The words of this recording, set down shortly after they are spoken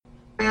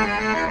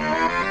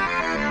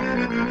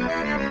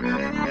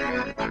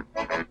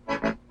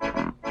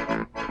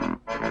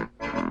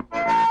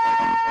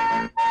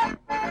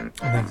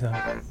I think so.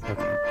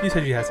 Okay. You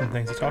said you had some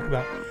things to talk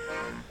about.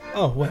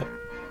 Oh, well.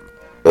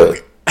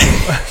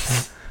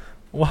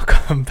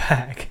 Welcome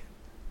back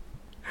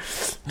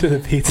to the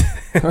pizza.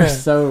 We're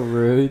so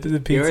rude. To the You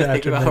pizza ever think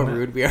after about how midnight.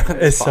 rude we are on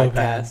this It's podcast? so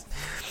bad.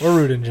 We're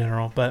rude in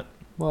general, but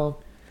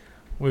Well,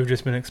 we've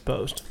just been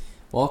exposed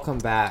welcome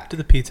back to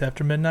the Pizza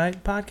After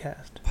Midnight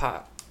podcast.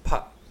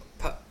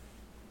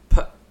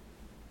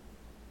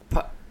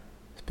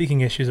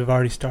 Speaking issues have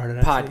already started.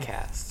 I see.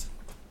 podcast.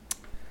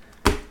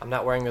 I'm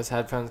not wearing those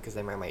headphones because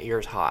they make my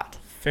ears hot,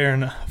 Fair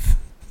enough.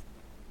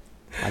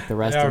 like the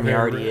rest They are of me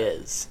very already rude.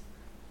 is.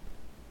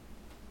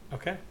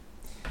 Okay.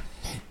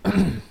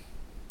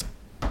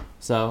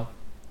 So,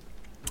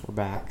 we're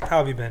back. How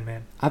have you been,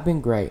 man? I've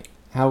been great.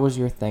 How was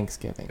your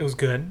Thanksgiving? It was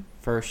good.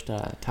 First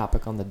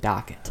topic on the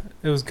docket.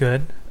 It was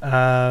good.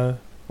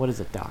 What is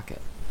a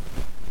docket?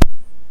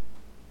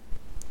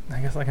 I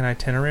guess like an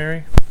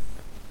itinerary.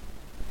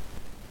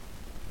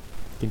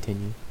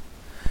 Continue.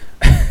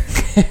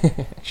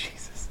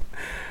 Jesus.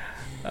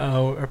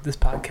 Oh, this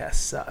podcast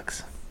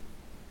sucks.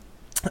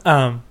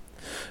 No,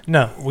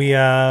 we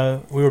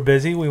were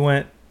busy. We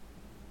went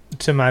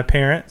to my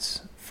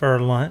parents for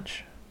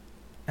lunch,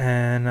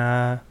 and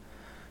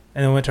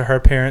then went to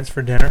her parents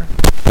for dinner.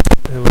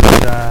 It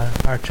was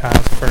our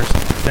child's first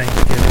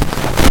Thanksgiving.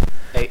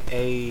 So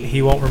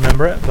he won't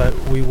remember it, but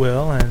we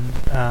will, and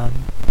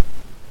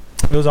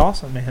it was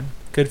awesome, man.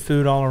 Good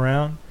food all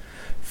around.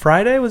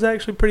 Friday was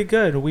actually pretty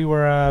good. We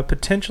were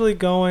potentially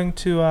going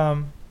to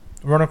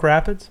Roanoke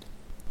Rapids.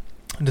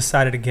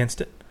 Decided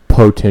against it.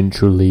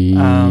 Potentially.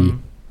 But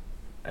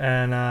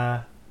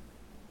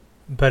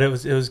it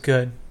was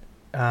good.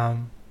 Did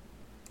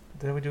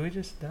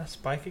I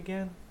spike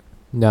again?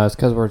 No, it's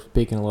because we're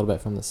speaking a little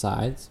bit from the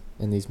sides,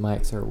 and these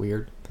mics are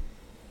weird.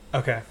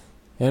 Okay,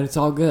 And it's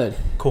all good.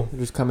 cool. We're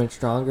just coming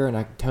stronger, and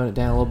I can tone it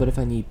down a little bit if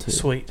I need to.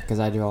 Sweet. Because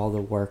I do all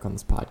the work on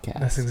this podcast.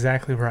 That's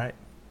exactly right.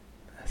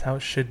 That's how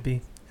it should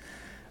be.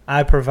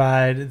 I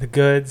provide the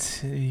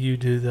goods. You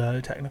do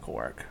the technical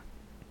work.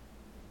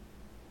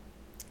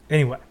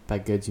 Anyway, By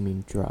goods, you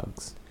mean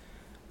drugs.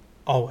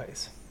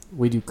 always.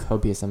 We do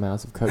copious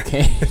amounts of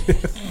cocaine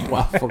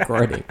while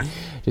recording.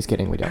 Just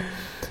kidding, we don't.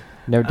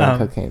 Never done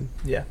cocaine.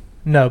 Yeah.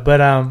 No, but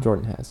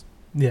Jordan has.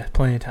 yeah,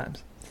 plenty of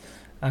times.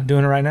 I'm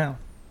doing it right now.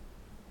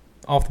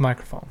 Off the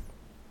microphone.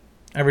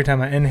 Every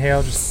time I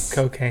inhale, just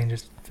cocaine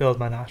just fills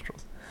my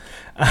nostrils.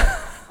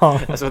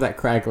 That's what that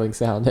crackling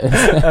sound is.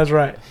 That's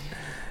right.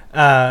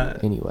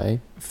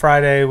 Anyway.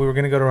 Friday, we were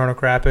going to go to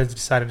Roanoke Rapids.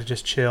 Decided to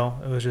just chill.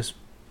 It was just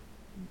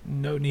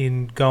no need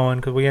in going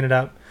because we ended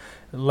up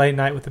late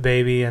night with the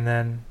baby and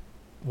then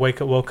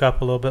woke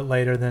up a little bit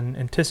later than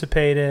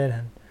anticipated.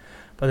 And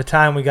by the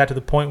time we got to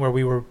the point where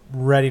we were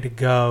ready to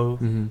go,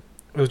 Mm-hmm.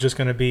 it was just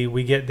going to be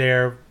we get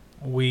there,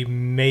 we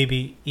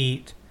maybe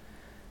eat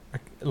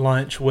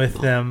lunch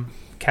with them,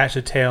 catch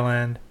the tail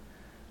end,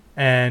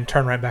 and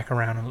turn right back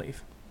around and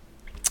leave.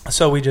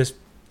 So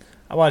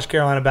I watched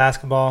Carolina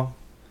basketball.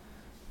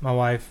 My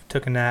wife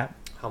took a nap.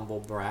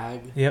 Humble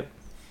brag. Yep.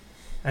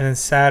 And then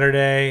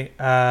Saturday,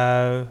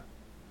 my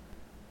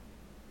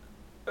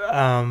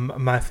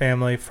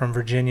family from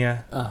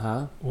Virginia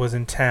Uh-huh. was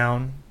in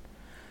town,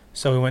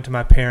 so we went to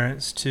my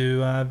parents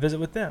to visit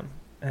with them.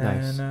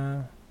 And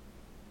Nice.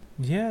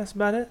 Yeah, that's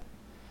about it.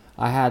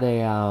 I had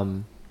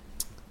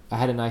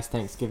a nice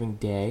Thanksgiving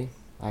day.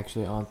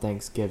 Actually, on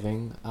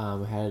Thanksgiving,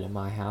 we had it at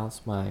my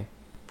house. My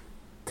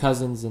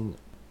cousins and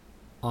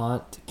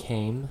aunt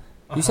came.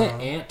 You say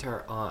aunt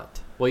or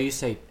aunt? Well, you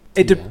say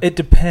Tia, It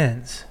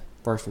depends.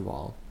 first of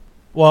all.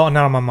 Well,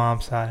 not on my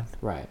mom's side.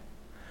 Right.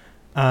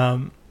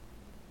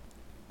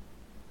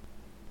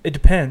 It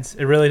depends.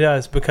 It really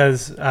does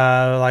because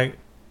like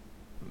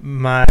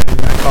I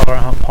call her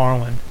Aunt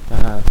Parwin,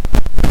 Uh-huh.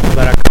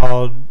 but I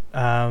called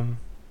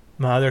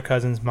my other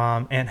cousin's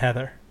mom Aunt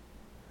Heather.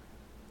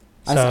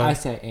 So I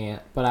say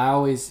aunt, but I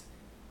always...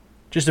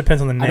 just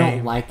depends on the name. I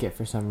don't like it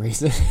for some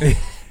reason.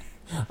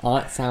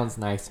 Aunt sounds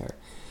nicer.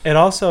 It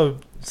also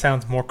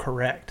sounds more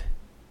correct.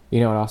 You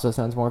know what also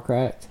sounds more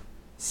correct?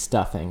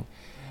 Stuffing.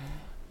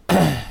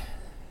 I'm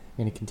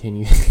going to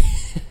continue.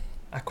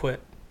 I quit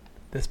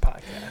this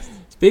podcast.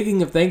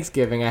 Speaking of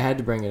Thanksgiving, I had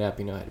to bring it up.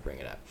 You know I had to bring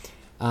it up.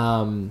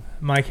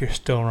 Mike, you're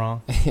still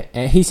wrong.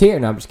 He's here.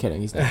 No, I'm just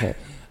kidding. He's not here.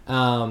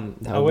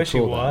 I wish he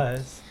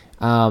was.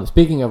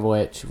 Speaking of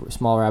which,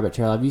 Small Rabbit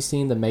Trail, have you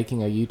seen the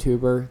Making a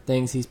YouTuber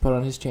things he's put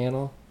on his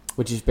channel?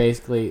 Which is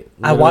basically...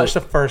 I watched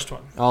the first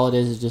one. All it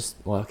is just...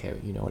 Well, okay,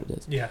 you know what it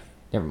is. Yeah.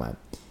 Never mind.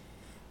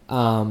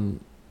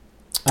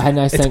 I had a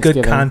nice It's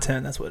Thanksgiving. good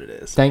content. That's what it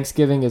is.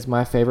 Thanksgiving is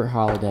my favorite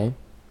holiday.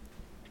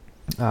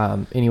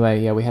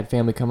 Anyway, yeah, we had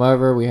family come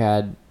over. We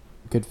had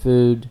good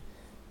food.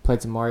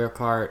 Played some Mario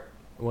Kart.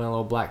 Went a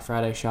little Black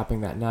Friday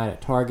shopping that night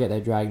at Target. They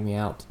dragged me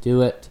out to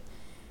do it.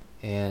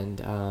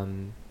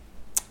 And,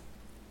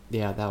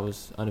 yeah, that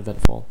was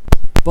uneventful.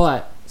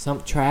 But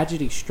some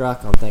tragedy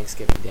struck on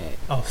Thanksgiving Day.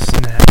 Oh,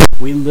 snap.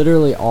 We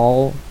literally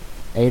all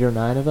 8 or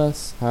 9 of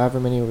us, however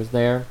many was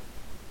there.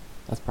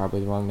 That's probably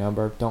the wrong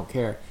number. Don't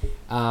care.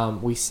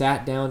 We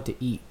sat down to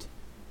eat,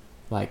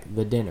 like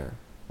the dinner.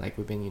 Like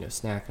we've been,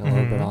 snacking a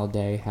little bit all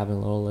day, having a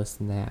little this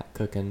and that,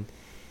 cooking.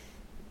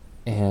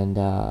 And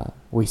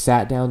we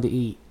sat down to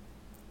eat.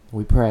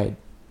 We prayed.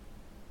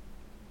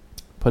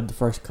 Put the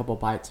first couple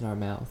bites in our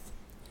mouth.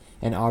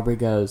 And Aubrey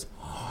goes,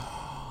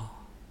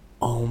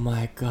 "Oh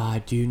my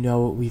God, do you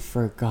know what we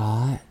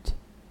forgot?"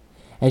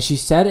 And she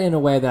said it in a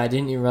way that I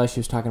didn't even realize she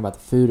was talking about the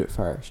food at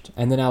first.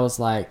 And then I was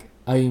like,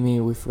 "Oh, you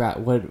mean we forgot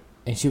what?"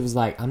 And she was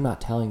like, "I'm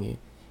not telling you.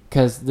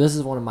 Because this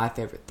is one of my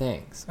favorite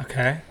things."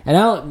 Okay. And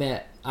I'll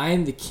admit, I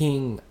am the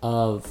king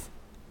of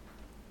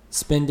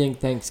spending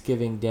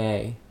Thanksgiving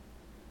Day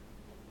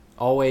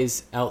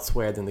always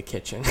elsewhere than the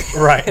kitchen.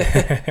 Right.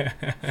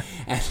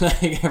 And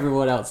like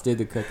everyone else did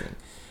the cooking.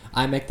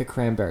 I make the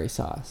cranberry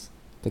sauce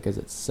because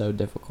it's so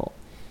difficult.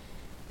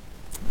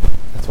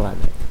 That's what I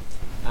make.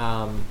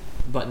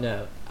 But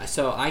no,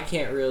 so I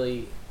can't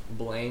really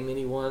blame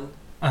anyone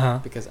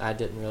because I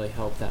didn't really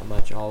help that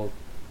much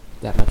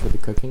with the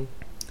cooking.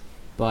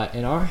 But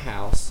in our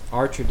house,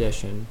 our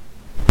tradition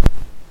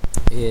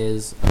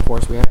is, of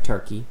course, we have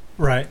turkey.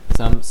 Right.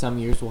 Some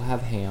years we'll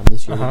have ham.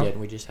 This year we didn't.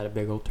 We just had a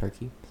big old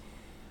turkey.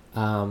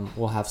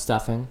 We'll have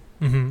stuffing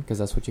because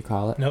that's what you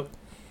call it. Nope.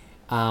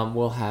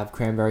 We'll have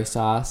cranberry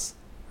sauce.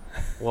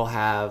 We'll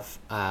have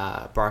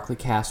broccoli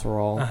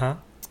casserole.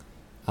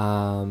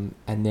 And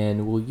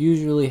then we'll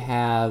usually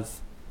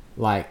have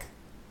like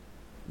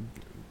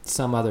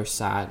some other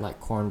side, like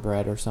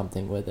cornbread or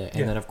something with it.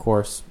 And then, of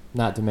course,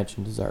 not to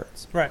mention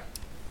desserts. Right.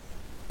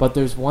 But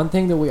there's one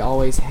thing that we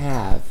always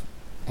have,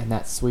 and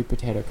that's sweet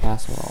potato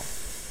casserole.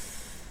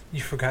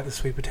 You forgot the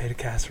sweet potato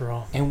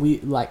casserole. And we,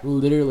 like,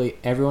 literally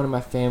everyone in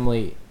my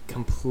family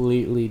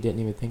completely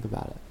didn't even think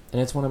about it.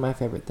 And it's one of my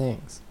favorite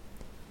things.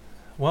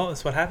 Well,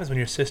 it's what happens when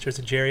your sister's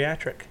a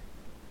geriatric.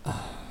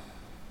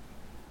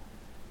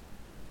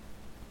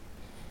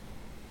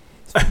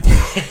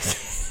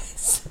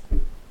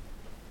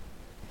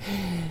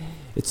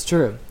 It's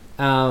true.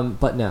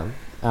 But no.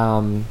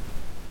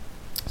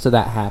 So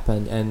that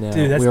happened, and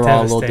Dude, we were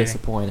all a little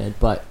disappointed.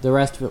 But the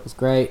rest of it was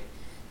great.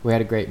 We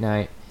had a great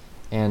night,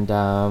 and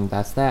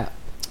that's that.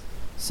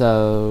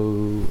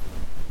 So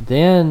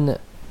then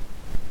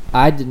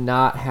I did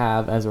not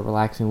have as a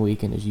relaxing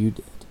weekend as you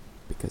did,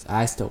 because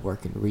I still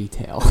work in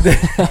retail.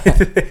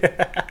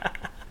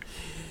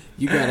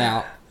 You got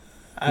out.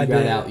 You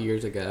got out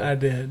years ago. I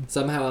did.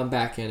 Somehow I'm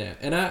back in it.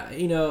 And I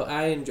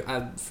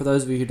enjoy, for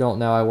those of you who don't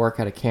know, I work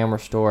at a camera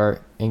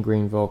store in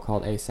Greenville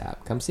called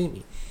ASAP. Come see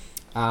me.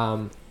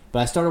 But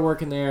I started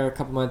working there a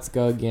couple months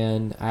ago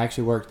again. I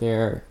actually worked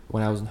there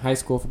when I was in high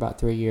school for about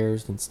 3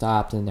 years, then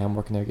stopped, and now I'm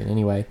working there again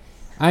anyway.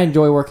 I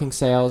enjoy working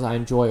sales. I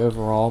enjoy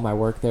overall my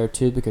work there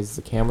too, because it's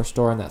a camera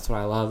store and that's what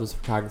I love, is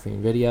photography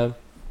and video.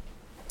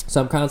 So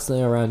I'm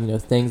constantly around,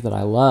 things that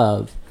I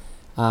love.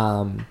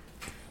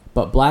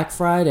 But Black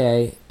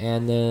Friday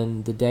and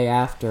then the day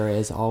after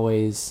is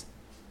always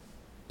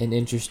an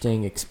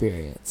interesting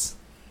experience.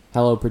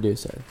 Hello,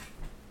 producer.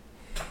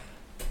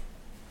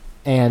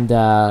 And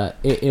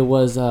it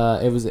was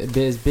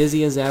as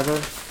busy as ever,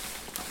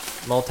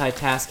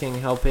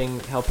 multitasking,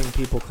 helping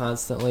people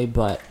constantly.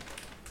 But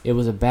it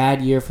was a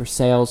bad year for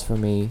sales for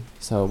me,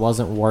 so it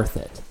wasn't worth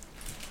it.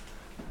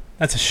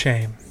 That's a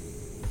shame.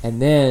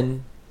 And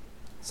then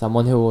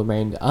someone who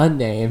remained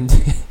unnamed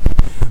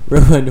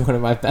ruined one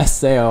of my best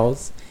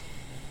sales.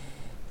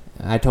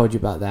 I told you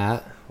about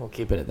that. We'll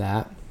keep it at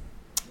that.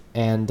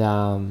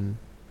 And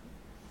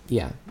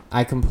yeah,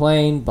 I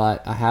complain,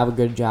 but I have a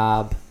good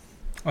job.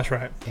 That's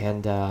right.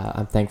 And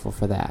I'm thankful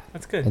for that.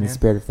 That's good, in man. the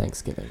spirit of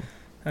Thanksgiving.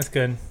 That's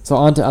good. So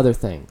on to other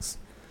things.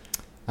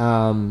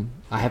 I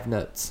have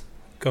notes.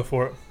 Go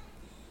for it.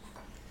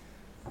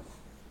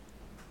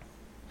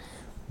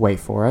 Wait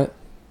for it.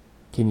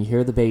 Can you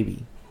hear the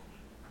baby?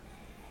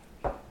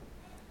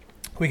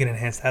 We can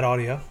enhance that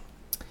audio.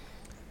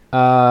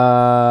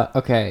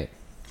 Okay.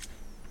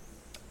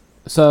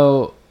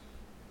 So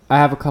I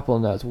have a couple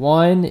of notes.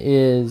 One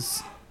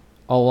is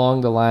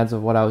along the lines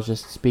of what I was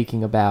just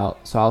speaking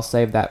about, so I'll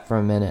save that for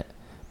a minute.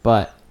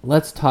 But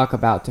let's talk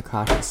about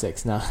Tekashi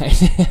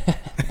 6ix9ine.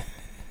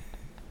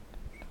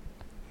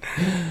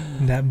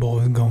 That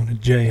boy's going to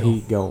jail.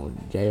 He going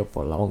to jail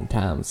for a long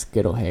time,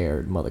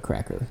 skittle-haired mother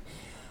cracker.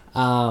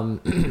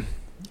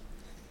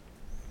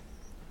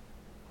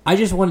 I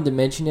just wanted to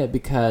mention it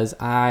because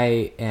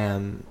I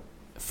am,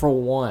 for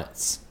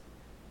once,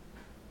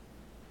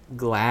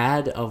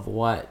 glad of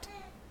what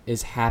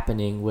is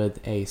happening with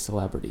a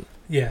celebrity.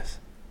 Yes.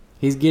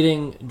 He's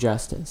getting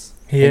justice.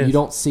 He and is. You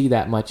don't see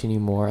that much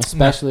anymore,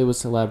 especially with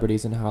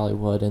celebrities in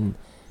Hollywood and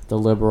the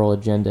liberal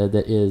agenda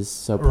that is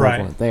so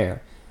prevalent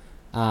there.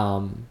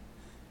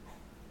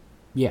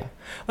 Yeah.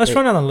 Let's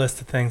run on a list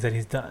of things that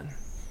he's done.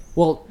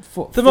 Well,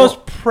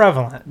 most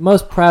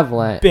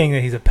prevalent being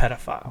that he's a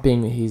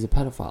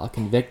pedophile. A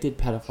convicted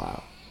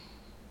pedophile.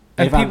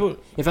 And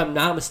if I'm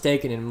not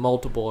mistaken, in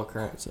multiple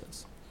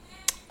occurrences.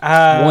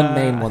 One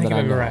main one that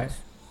I know right.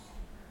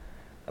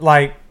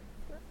 Like,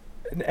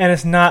 And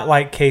it's not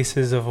like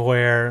cases of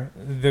where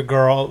the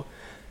girl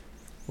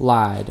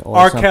lied or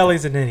R. something.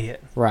 Kelly's an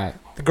idiot. Right.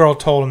 The girl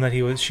told him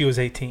that she was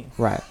 18.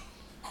 Right.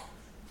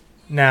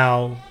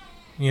 Now,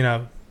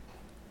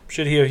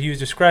 should he have used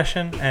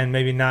discretion and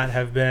maybe not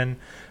have been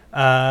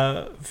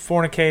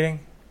fornicating?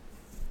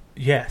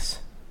 Yes.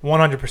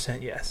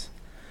 100% yes.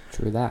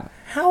 True that.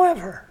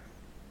 However,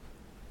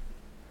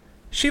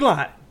 she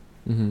lied.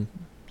 Mm-hmm.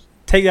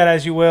 Take that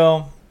as you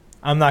will.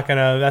 I'm not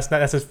gonna. That's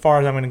as far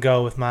as I'm gonna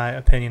go with my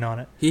opinion on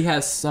it. He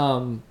has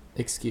some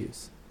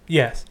excuse.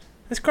 Yes,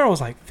 this girl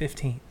was like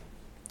 15.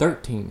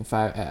 13,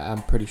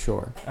 I'm pretty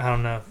sure. I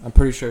don't know. I'm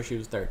pretty sure she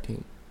was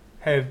 13.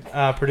 Hey,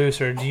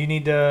 producer, do I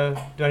need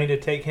to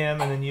take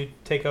him and then you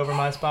take over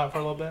my spot for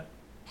a little bit?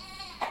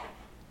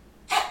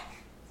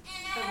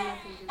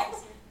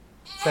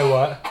 Say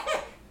what?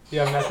 You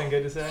have nothing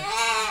good to say?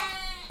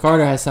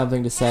 Carter has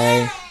something to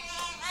say.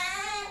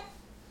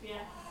 Yeah,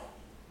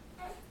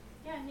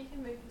 he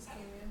can move his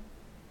camera.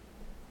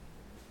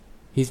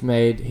 He's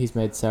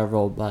made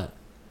several, but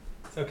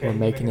It's okay. we're you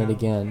making make it out.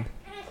 again.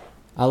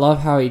 I love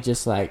how he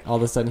just like all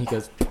of a sudden he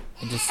goes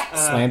and just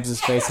slams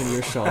his face into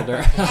your shoulder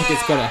like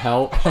it's gonna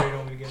help. Sure you don't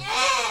want me to get-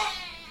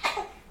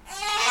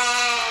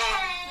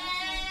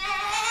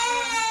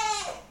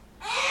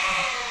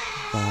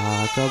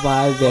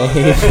 Goodbye,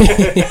 baby.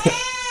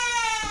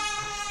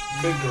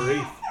 Good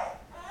grief.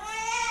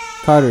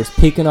 Carter's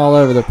peeking all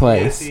over the Yes,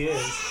 place. he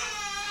is.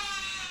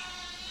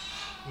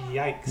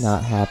 Yikes.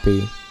 Not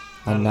happy.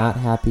 A not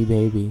happy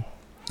baby.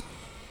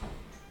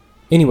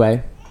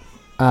 Anyway,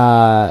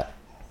 for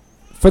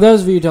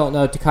those of you who don't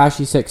know,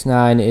 Tekashi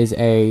 6ix9ine is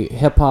a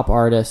hip hop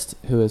artist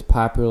who is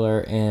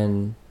popular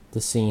in the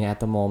scene at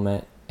the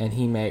moment, and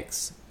he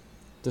makes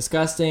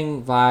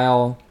disgusting,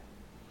 vile,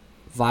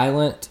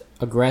 violent,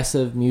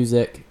 aggressive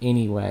music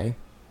anyway,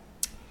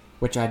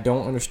 which I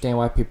don't understand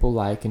why people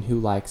like and who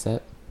likes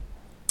it.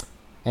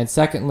 And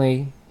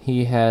secondly,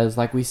 he has,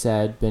 like we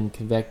said, been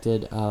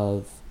convicted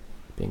of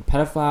being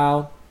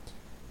pedophile,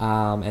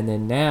 and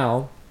then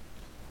now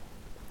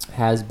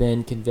has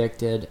been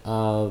convicted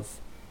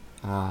of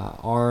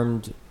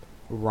armed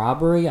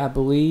robbery, I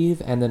believe,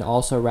 and then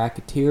also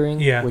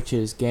racketeering, which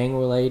is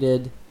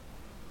gang-related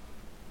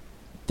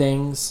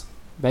things,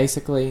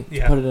 basically,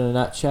 to put it in a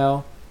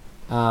nutshell.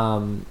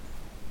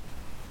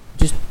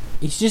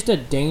 He's just a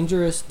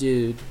dangerous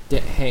dude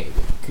that,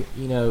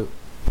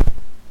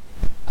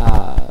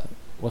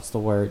 what's the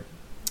word?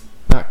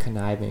 Not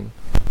conniving.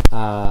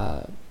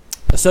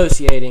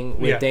 Associating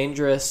with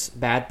dangerous,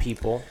 bad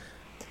people.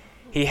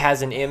 He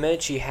has an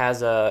image. He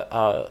has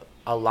a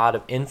lot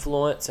of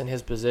influence in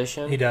his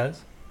position. He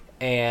does.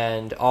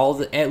 And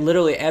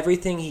literally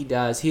everything he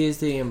does, he is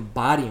the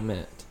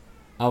embodiment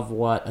of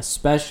what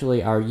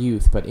especially our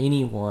youth, but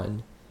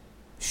anyone,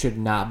 should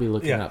not be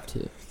looking up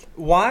to.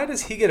 Why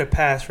does he get a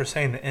pass for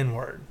saying the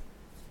N-word?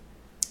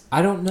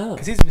 I don't know.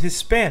 Because he's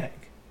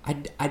Hispanic.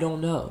 I don't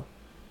know.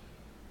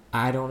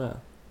 That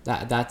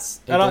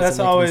doesn't make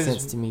always any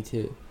sense to me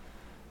too.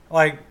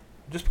 Like,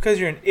 just because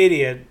you're an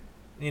idiot,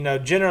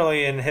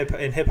 generally in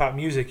hip hop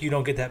music, you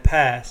don't get that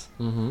pass.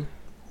 Mm-hmm.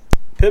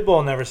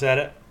 Pitbull never said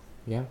it.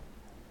 Yeah.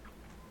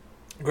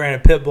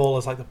 Granted, Pitbull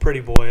is like the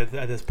pretty boy at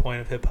this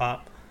point of hip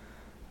hop.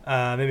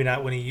 Maybe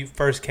not when he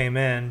first came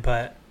in,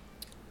 but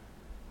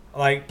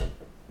like,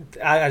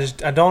 I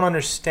don't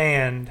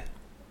understand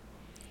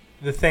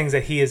the things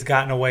that he has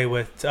gotten away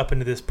with up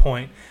into this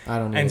point. I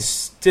don't know. And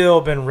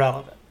still been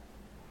relevant.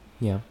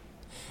 Yeah.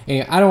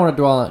 Anyway, I don't want to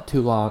dwell on it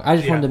too long. I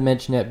just wanted to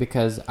mention it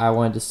because I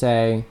wanted to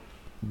say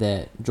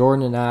that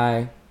Jordan and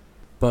I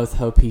both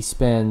hope he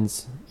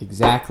spends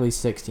exactly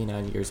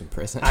 69 years in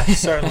prison. I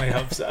certainly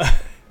hope so.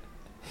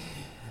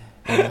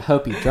 And I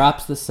hope he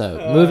drops the soap.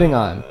 Moving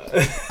on.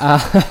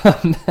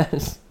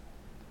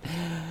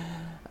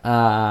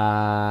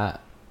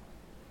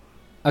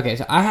 Okay,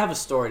 so I have a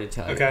story to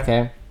tell you.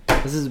 Okay.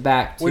 This is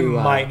back to... We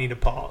might need to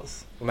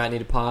pause. We might need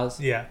to pause?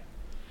 Yeah.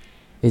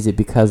 Is it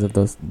because of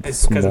the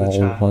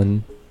small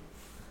one?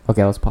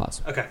 Okay, let's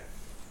pause. Okay.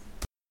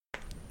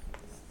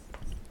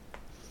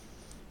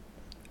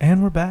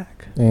 And we're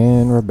back.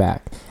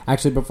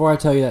 Actually, before I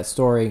tell you that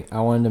story,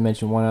 I wanted to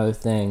mention one other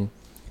thing.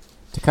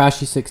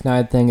 Tekashi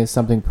 6ix9ine thing is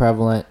something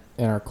prevalent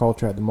in our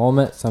culture at the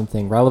moment,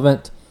 something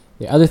relevant.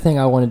 The other thing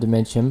I wanted to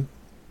mention,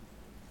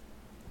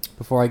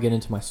 before I get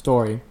into my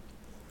story,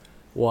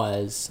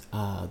 was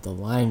the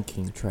Lion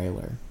King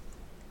trailer.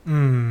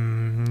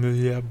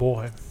 Yeah,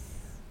 boy.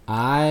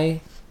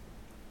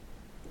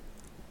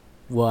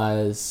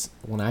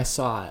 When I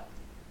saw it,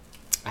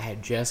 I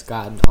had just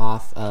gotten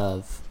off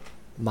of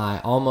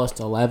my almost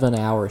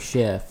 11-hour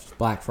shift,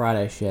 Black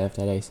Friday shift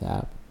at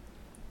ASAP.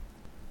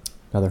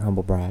 Another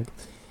humble brag.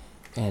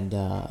 And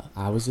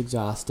I was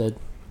exhausted.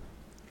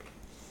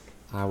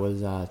 I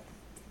was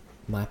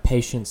my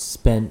patience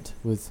spent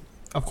with,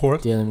 of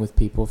course, dealing with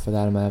people for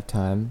that amount of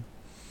time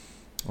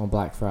on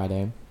Black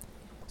Friday.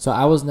 So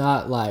I was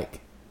not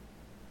like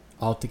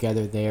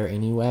altogether there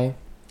anyway.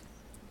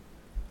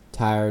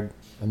 Tired,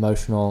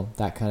 emotional,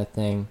 that kind of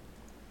thing.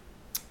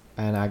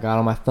 And I got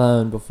on my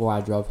phone before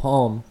I drove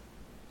home.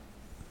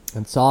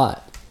 and saw it.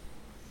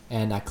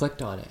 And I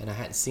clicked on it, and I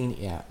hadn't seen it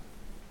yet.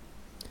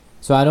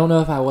 So I don't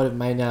know if I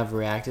might not have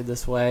reacted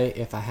this way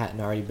if I hadn't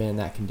already been in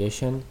that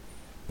condition,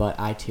 but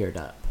I teared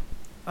up.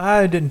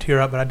 I didn't tear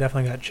up, but I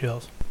definitely got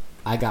chills.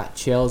 I got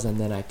chills, and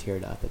then I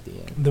teared up at the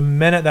end. The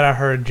minute that I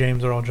heard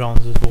James Earl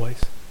Jones'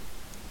 voice,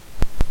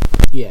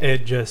 Yeah.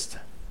 it just...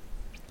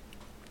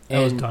 It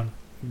was done.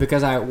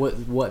 Because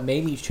what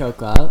made me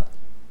choke up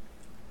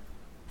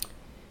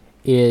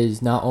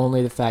is not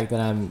only the fact that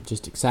I'm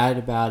just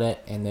excited about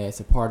it and that it's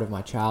a part of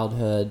my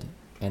childhood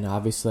and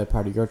obviously a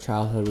part of your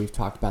childhood. We've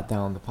talked about that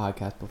on the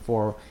podcast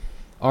before.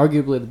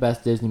 Arguably the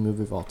best Disney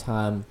movie of all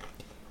time.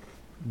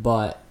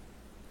 But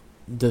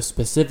the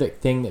specific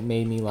thing that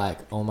made me like,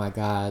 oh my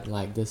God,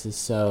 like this is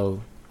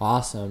so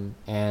awesome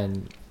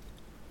and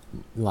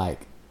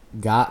like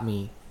got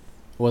me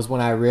was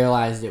when I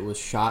realized it was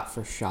shot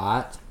for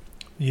shot.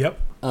 Yep.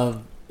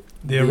 Of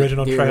the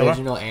original trailer. The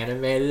original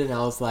animated, and I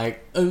was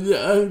like...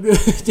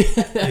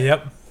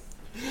 Yep.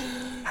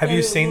 Have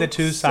you seen the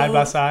two side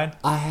by side?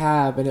 I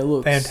have, and it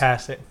looks...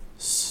 fantastic.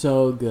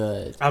 So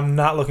good. I'm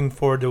not looking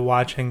forward to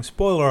watching,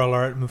 spoiler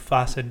alert,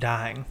 Mufasa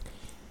dying.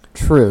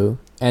 True.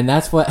 And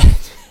that's what...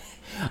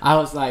 I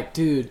was like,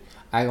 dude,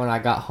 when I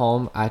got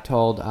home, I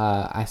told...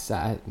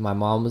 my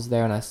mom was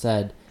there, and I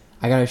said,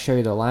 I gotta show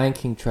you the Lion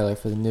King trailer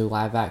for the new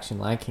live-action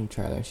Lion King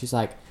trailer. And she's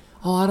like,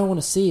 oh, I don't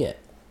want to see it.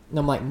 And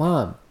I'm like,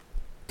 Mom...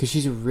 Because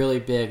she's really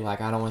big,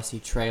 like, I don't want to see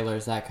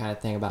trailers, that kind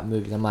of thing about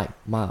movies. I'm like,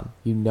 Mom,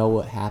 you know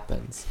what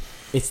happens.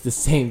 It's the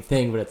same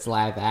thing, but it's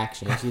live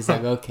action. And she's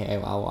like, okay,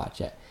 well, I'll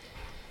watch it.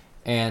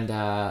 And,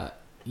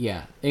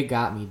 yeah, it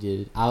got me,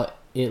 dude.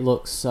 It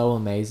looks so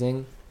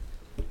amazing.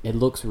 It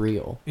looks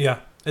real. Yeah,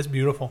 it's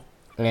beautiful.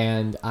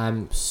 And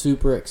I'm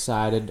super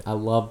excited. I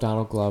love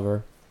Donald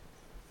Glover.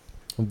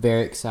 I'm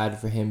very excited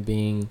for him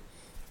being...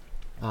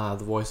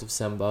 the voice of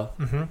Simba.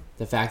 Mm-hmm.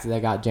 The fact that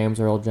they got James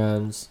Earl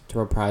Jones to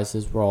reprise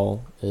his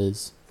role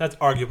is... That's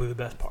arguably the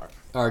best part.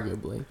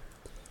 Arguably.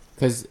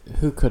 Because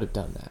who could have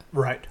done that?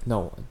 Right. No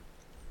one.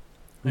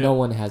 Yeah. No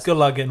one has... Good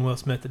luck getting Will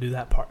Smith to do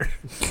that part.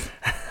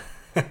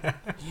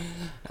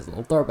 That's a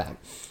little throwback.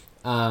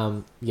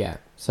 Yeah,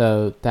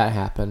 so that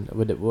happened.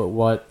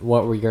 What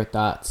were your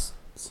thoughts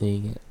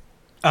seeing it?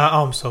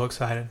 I'm so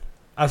excited.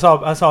 I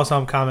saw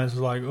some comments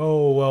like,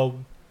 oh, well,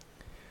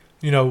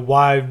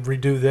 why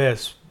redo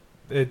this?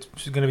 It's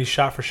going to be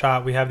shot for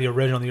shot. We have the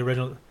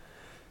original.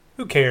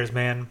 Who cares,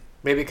 man?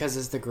 Maybe because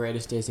it's the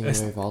greatest Disney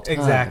movie of all time.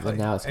 Exactly. And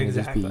now it's going to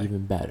just be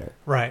even better.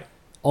 Right.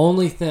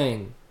 Only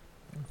thing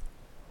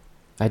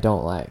I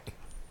don't like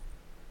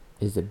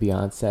is that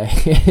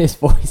Beyonce is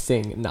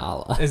voicing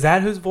Nala. Is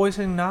that who's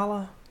voicing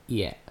Nala?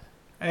 Yeah.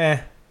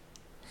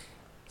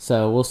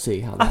 So we'll see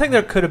how that I think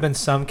there could have been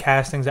some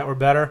castings that were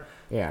better.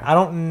 Yeah. I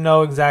don't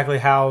know exactly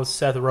how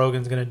Seth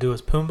Rogen's going to do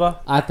as Pumbaa.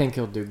 I think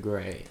he'll do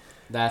great.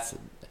 That's...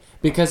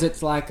 Because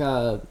it's like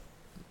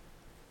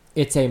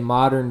it's a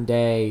modern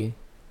day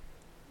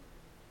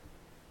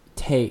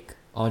take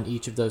on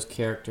each of those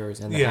characters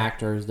and the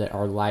actors that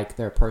are like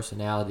their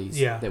personalities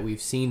that we've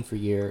seen for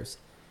years.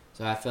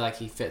 So I feel like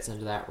he fits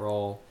into that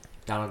role.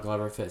 Donald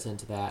Glover fits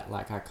into that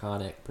like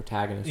iconic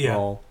protagonist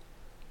role.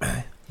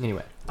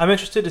 Anyway, I'm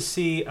interested to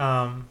see.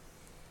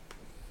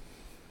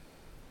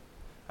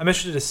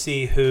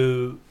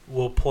 Who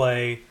will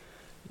play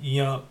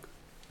young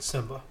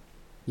Simba.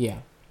 Yeah.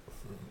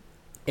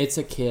 It's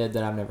a kid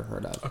that I've never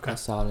heard of. Okay. I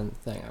saw it in the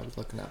thing. I was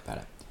looking up at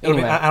it.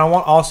 Anyway. I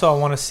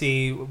want to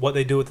see what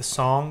they do with the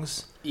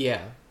songs.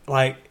 Yeah.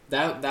 Like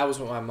that was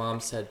what my mom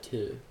said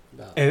too.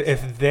 About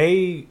if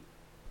they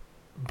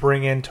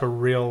bring into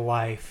real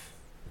life,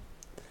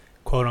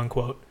 quote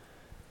unquote,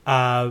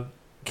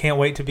 Can't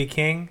Wait to Be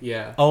King.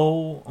 Yeah.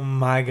 Oh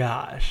my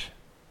gosh.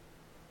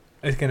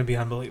 It's going to be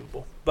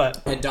unbelievable.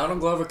 And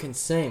Donald Glover can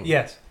sing.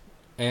 Yes.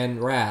 And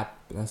rap.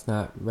 That's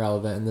not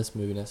relevant in this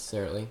movie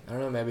necessarily. I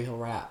don't know, maybe he'll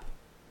rap.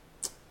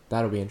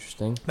 That'll be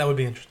interesting. That would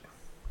be interesting.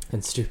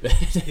 And stupid.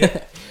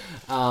 Yeah.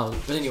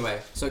 But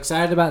anyway, so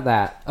excited about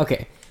that.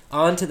 Okay,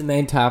 on to the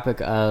main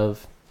topic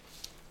of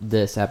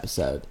this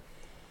episode.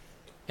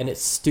 And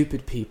it's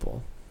stupid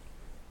people.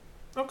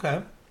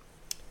 Okay.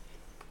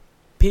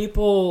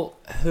 People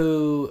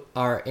who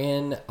are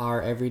in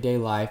our everyday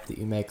life that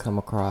you may come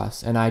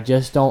across. And I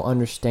just don't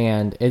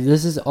understand.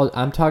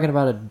 I'm talking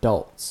about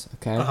adults,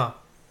 okay? Uh-huh.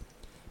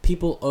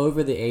 People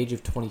over the age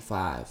of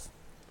 25.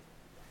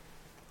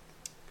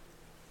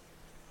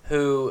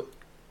 Who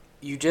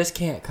you just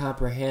can't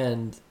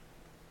comprehend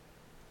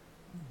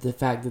the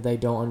fact that they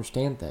don't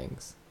understand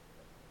things.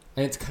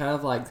 And it's kind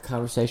of like the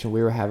conversation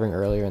we were having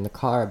earlier in the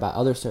car about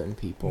other certain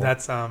people.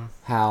 That's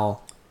how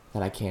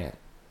that I can't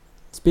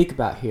speak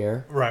about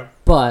here. Right.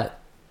 But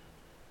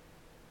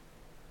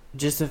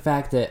just the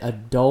fact that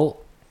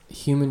adult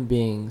human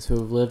beings who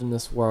have lived in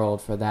this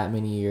world for that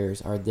many years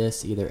are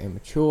this either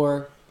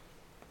immature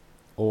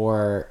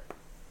or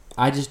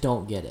I just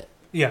don't get it.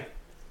 Yeah.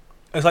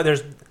 It's like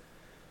there's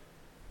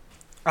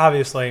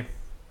obviously,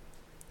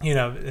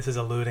 this is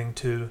alluding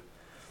to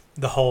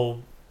the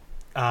whole,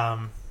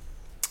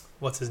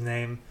 what's his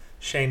name?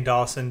 Shane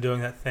Dawson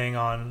doing that thing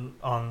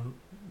on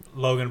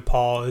Logan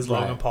Paul is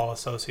Right. Logan Paul a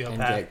sociopath?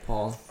 And Jake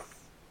Paul.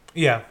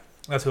 Yeah,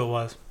 that's who it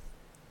was.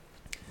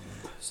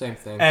 Same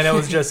thing. And it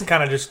was just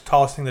kind of just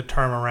tossing the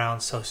term around,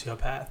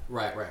 sociopath.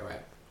 right.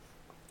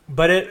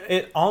 But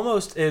it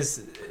almost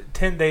is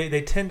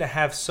they tend to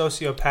have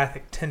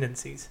sociopathic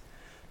tendencies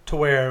to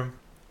where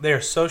they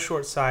are so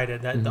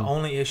short-sighted that the Mhm.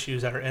 only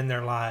issues that are in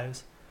their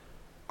lives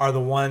are the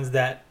ones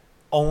that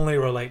only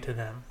relate to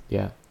them.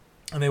 Yeah.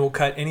 And they will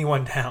cut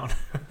anyone down.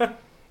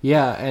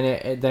 Yeah,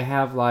 and they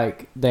have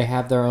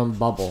their own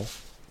bubble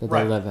that they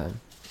Right. live in,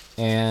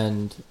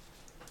 and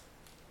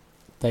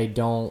they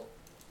don't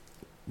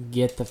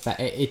get the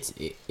fact.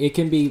 It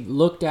can be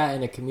looked at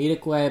in a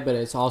comedic way, but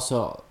it's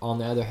also, on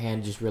the other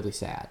hand, just really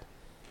sad.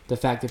 The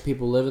fact that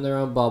people live in their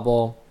own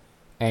bubble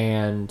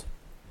and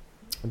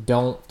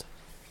don't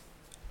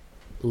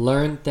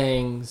learn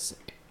things.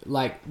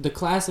 Like the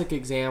classic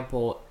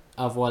example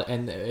of what,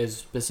 and is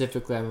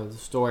specifically of the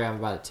story I'm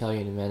about to tell you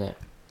in a minute,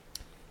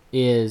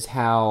 is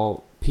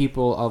how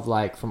people of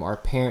like from our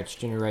parents'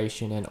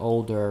 generation and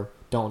older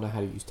don't know how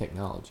to use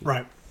technology.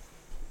 Right.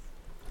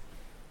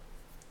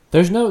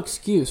 There's no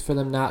excuse for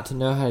them not to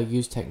know how to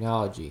use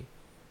technology.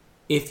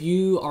 If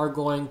you are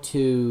going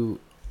to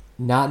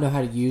not know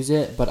how to use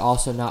it, but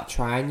also not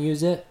try and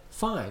use it,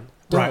 fine.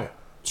 Don't Right.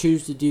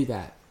 choose to do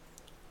that.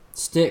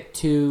 Stick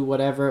to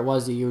whatever it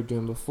was that you were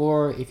doing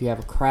before. If you have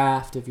a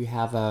craft, if you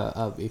have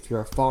if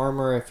you're a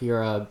farmer, if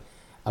you're a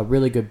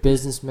really good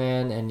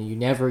businessman and you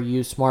never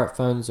use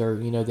smartphones or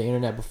the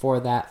internet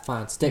before that,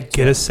 fine, stick to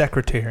Get it. a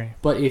secretary.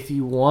 But if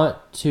you want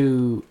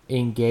to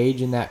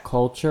engage in that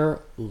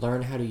culture,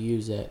 learn how to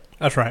use it.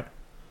 That's right.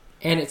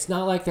 And it's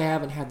not like they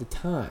haven't had the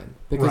time,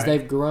 because Right.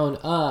 they've grown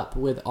up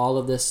with all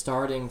of this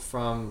starting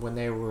from when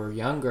they were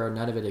younger,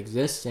 none of it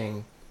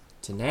existing,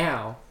 to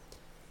now,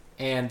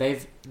 and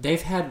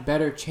they've had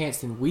better chance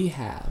than we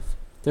have.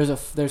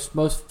 There's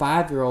most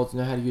 5-year-olds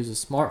know how to use a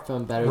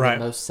smartphone better Right.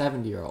 than most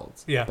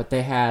 70-year-olds. Yeah. But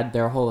they had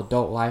their whole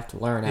adult life to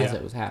learn as Yeah.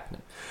 it was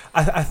happening.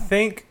 I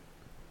think,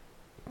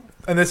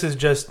 and this is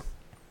just,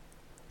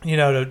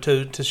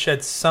 to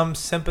shed some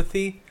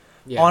sympathy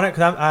Yeah. on it,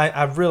 because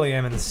I really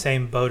am in the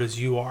same boat as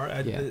you are.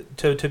 Yeah.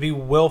 To be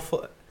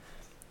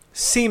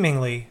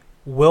seemingly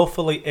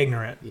willfully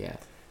ignorant, Yeah.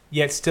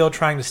 yet still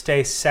trying to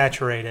stay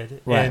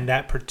saturated Right. in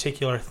that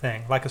particular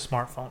thing, like a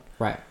smartphone.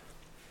 Right.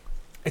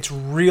 It's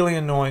really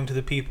annoying to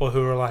the people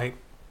who are like,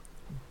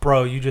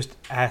 bro, you just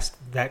asked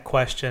that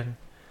question.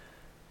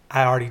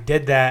 I already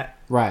did that.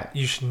 Right.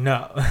 You should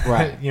know.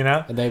 Right.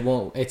 And They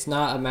won't. It's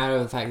not a matter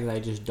of the fact that they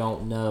just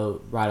don't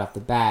know right off the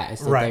bat.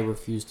 It's that Right. they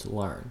refuse to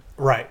learn.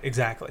 Right,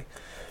 exactly.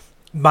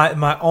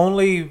 The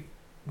only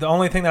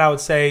thing that I would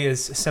say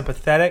is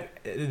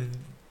sympathetic.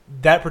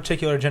 That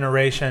particular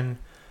generation,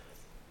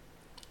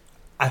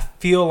 I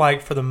feel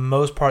like for the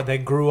most part they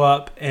grew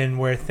up and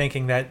were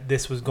thinking that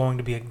this was going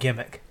to be a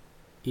gimmick.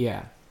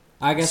 Yeah.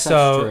 I guess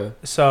that's true.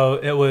 So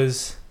it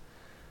was,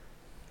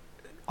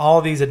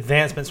 all these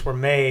advancements were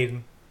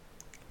made.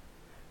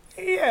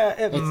 Yeah,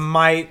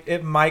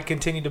 it might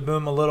continue to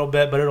boom a little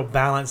bit, but it'll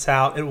balance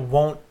out. It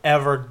won't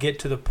ever get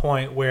to the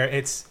point where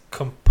it's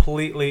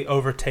completely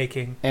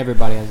overtaking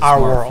Everybody has a our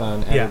smartphone.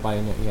 world. Yeah.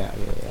 Everybody yeah.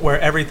 where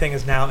everything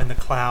is now in the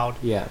cloud.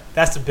 Yeah.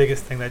 That's the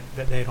biggest thing that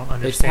they don't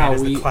understand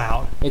is the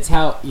cloud. It's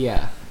how,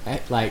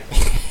 like,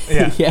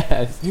 Yeah.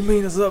 yes. You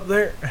mean it's up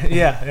there?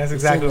 Yeah, that's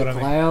exactly It's what in I the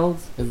mean.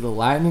 clouds. Is the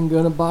lightning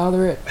going to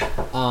bother it?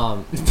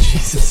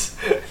 Jesus.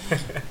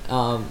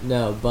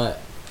 No, but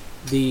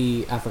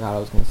I forgot what I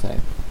was going to say.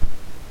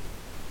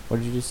 What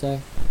did you just say?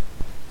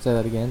 Say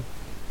that again.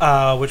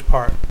 Which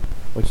part?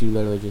 What you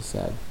literally just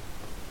said.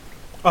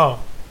 Oh,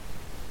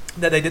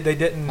 that they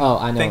didn't Oh,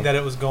 I know. think that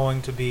it was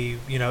going to be,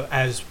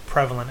 as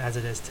prevalent as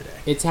it is today.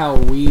 It's how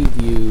we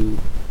view,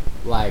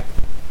 like,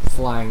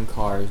 flying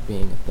cars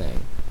being a thing.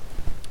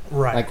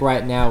 Right. Like,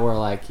 right now, we're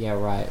like, yeah,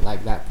 right.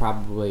 Like, that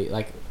probably,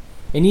 like...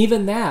 And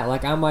even that,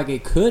 like, I'm like,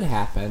 it could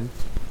happen.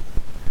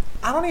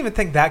 I don't even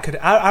think that could...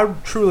 I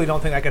truly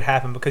don't think that could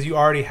happen, because you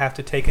already have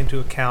to take into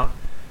account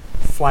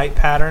flight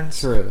patterns.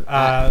 True.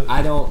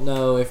 I don't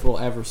know if we'll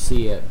ever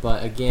see it,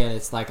 but again,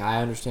 it's like,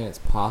 I understand it's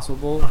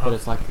possible, but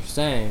it's like you're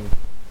saying,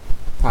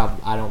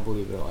 I don't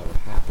believe it'll ever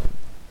happen.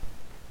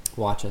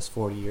 Watch us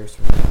 40 years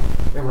from now.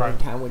 Remember Right. one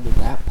time we did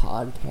that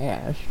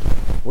podcast?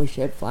 We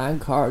said flying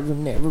cars will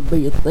never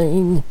be a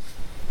thing.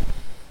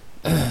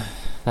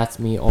 That's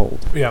me old.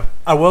 Yeah.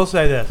 I will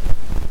say this.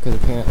 Because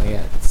apparently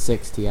at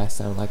 60 I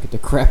sound like a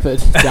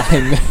decrepit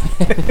dying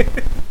man.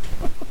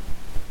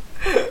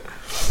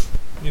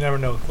 You never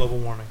know with global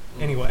warming.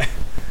 Anyway.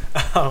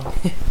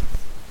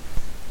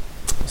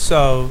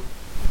 So,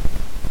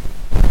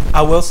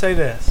 I will say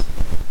this.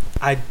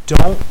 I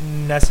don't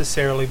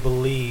necessarily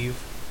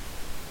believe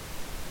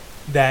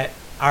that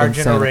our And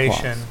Santa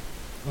generation...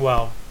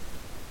 Well,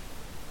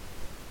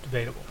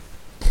 debatable.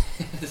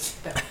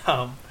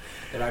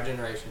 In our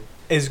generation.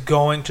 Is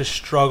going to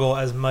struggle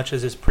as much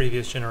as this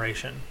previous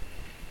generation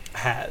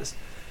has,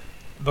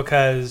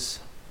 because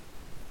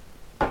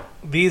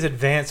these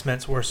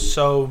advancements were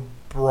so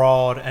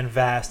broad and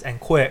vast and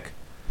quick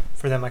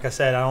for them. Like I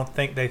said, I don't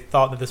think they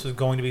thought that this was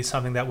going to be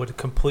something that would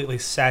completely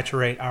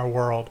saturate our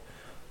world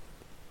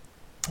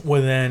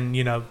within,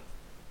 even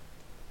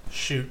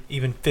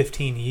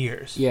 15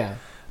 years. Yeah.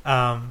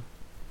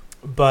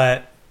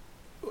 But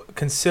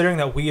considering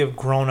that we have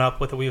grown up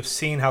with it, we have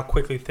seen how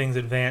quickly things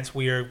advance.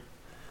 We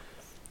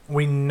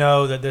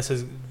know that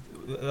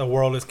the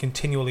world is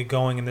continually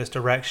going in this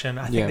direction.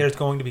 I think there's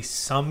going to be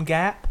some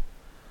gap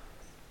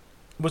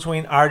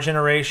between our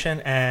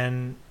generation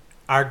and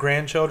our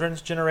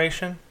grandchildren's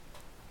generation,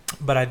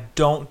 but I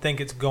don't think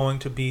it's going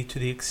to be to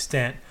the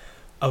extent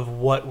of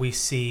what we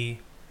see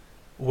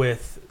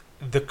with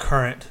the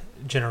current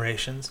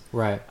generations.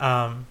 Right.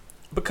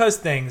 Because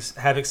things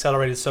have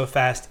accelerated so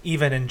fast,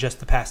 even in just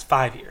the past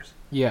 5 years.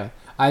 Yeah.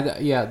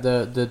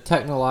 The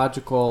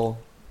technological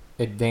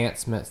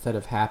advancements that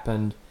have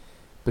happened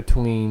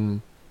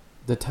between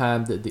the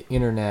time that the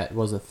internet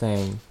was a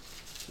thing,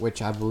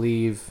 which I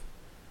believe,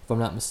 if I'm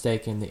not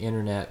mistaken, the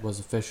internet was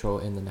official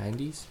in the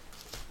 90s.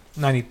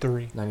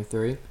 93.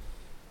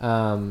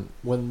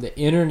 When the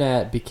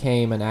internet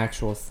became an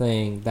actual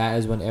thing, that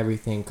is when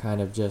everything kind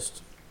of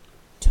just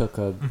took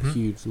a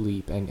huge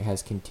leap and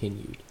has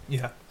continued.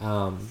 Yeah.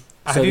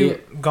 Have you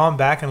gone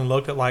back and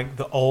looked at like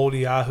the old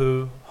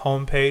Yahoo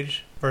homepage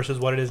versus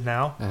what it is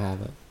now? I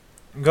haven't.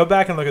 Go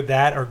back and look at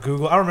that, or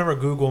Google. I remember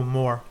Google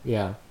more.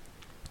 Yeah.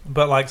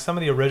 But like some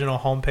of the original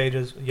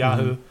homepages,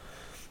 Yahoo,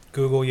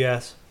 Google,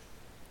 yes.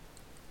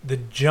 The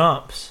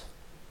jumps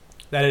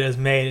that it has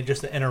made,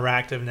 just the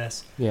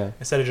interactiveness,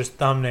 instead of just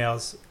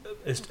thumbnails,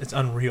 it's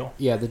unreal.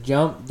 Yeah, the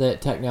jump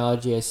that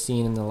technology has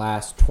seen in the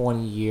last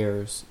 20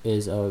 years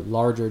is a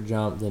larger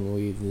jump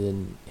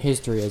than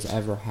history has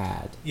ever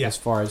had as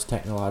far as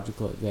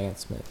technological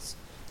advancements.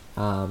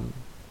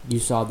 You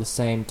saw the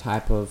same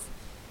type of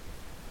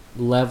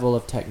level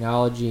of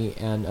technology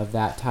and of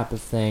that type of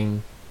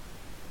thing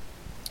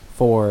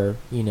for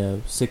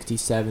 60,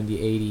 70,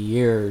 80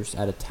 years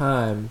at a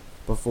time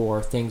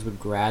before things would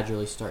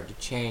gradually start to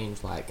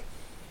change. Like,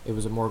 it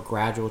was a more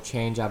gradual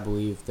change, I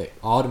believe, that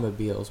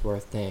automobiles were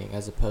a thing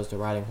as opposed to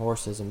riding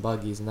horses and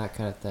buggies and that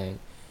kind of thing.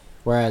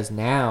 Whereas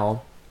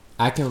now,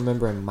 I can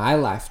remember in my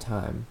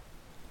lifetime,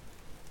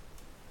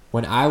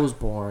 when I was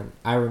born,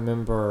 I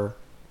remember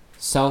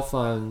cell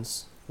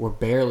phones were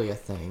barely a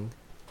thing.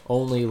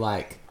 Only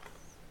like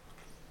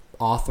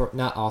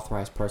not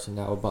authorized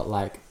personnel, but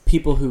like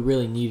people who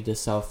really needed a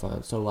cell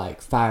phone. So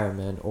like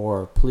firemen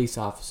or police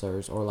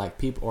officers or like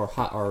people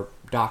or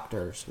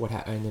doctors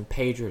and then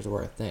pagers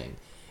were a thing.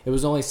 It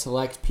was only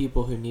select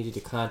people who needed to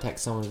contact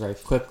someone very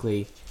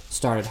quickly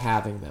started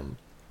having them.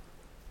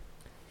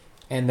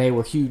 And they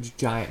were huge,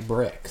 giant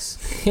bricks.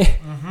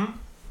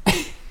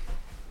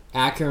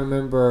 I can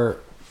remember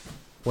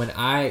when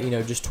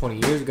just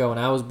 20 years ago when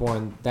I was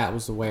born, that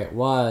was the way it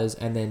was.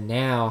 And then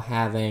now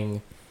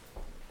having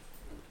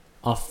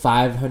a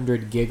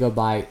 500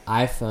 gigabyte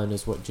iPhone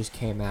is what just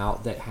came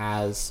out that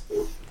has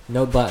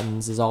no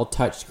buttons, is all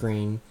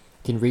touchscreen,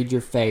 can read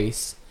your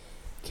face,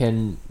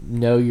 can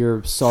know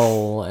your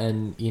soul,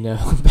 and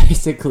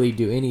basically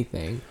do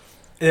anything.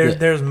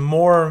 There's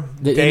more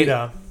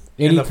data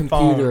in the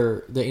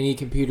computer phone that any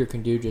computer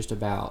can do. Just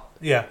about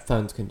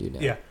phones can do now.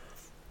 Yeah,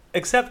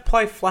 except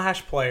play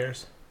Flash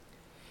players.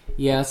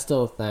 Yeah, it's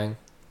still a thing.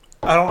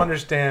 I don't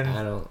understand.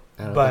 I don't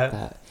get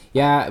that.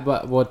 Yeah,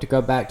 but to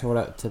go back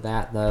to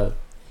that though,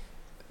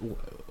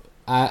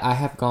 I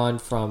have gone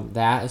from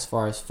that as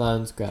far as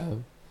phones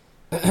go.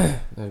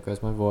 There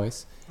goes my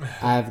voice.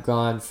 I've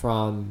gone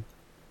from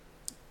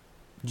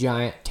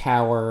giant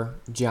tower,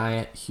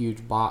 giant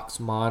huge box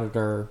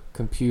monitor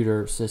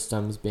computer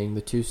systems being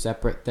the two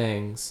separate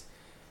things.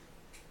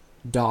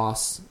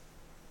 DOS,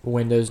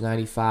 Windows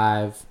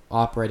 95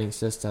 operating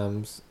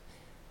systems,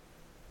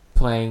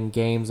 playing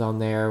games on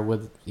there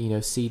with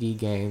CD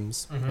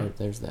games.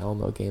 There's the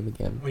Elmo game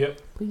again.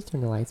 Yep. Please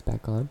turn the lights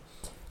back on.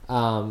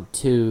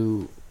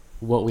 To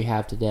what we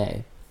have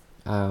today,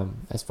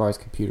 as far as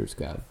computers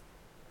go.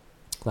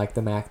 Like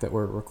the Mac that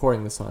we're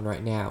recording this on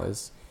right now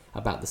is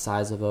about the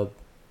size of a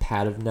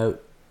pad of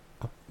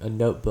a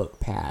notebook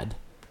pad,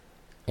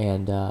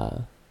 and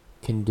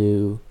can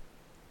do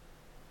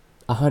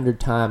 100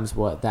 times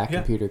what that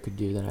computer could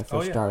do that I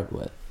first started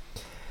with.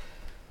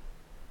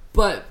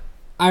 But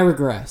I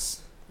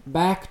regress.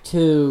 Back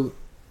to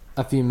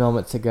a few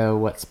moments ago,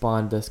 what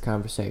spawned this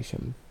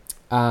conversation.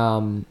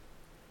 I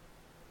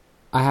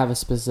have a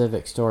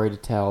specific story to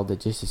tell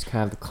that just is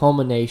kind of the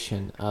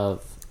culmination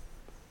of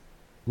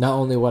not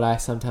only what I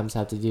sometimes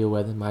have to deal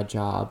with in my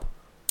job,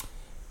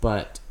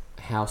 but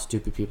how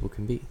stupid people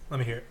can be. Let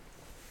me hear it.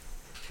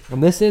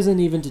 And this isn't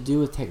even to do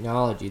with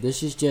technology.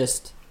 This is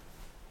just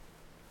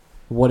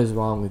what is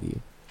wrong with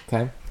you,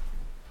 okay?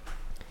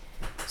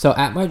 So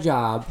at my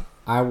job,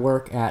 I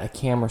work at a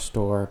camera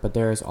store, but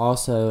there is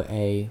also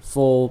a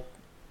full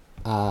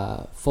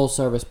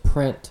service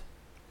print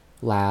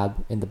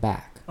lab in the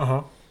back.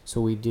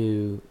 So we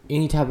do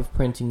any type of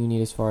printing you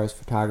need as far as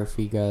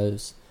photography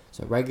goes.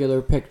 So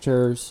regular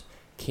pictures,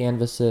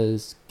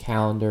 canvases,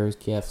 calendars,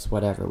 gifts,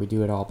 whatever. We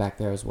do it all back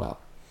there as well.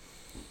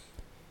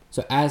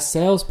 So as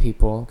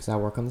salespeople, because I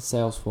work on the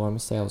sales floor, I'm a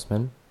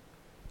salesman,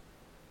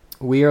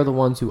 we are the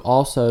ones who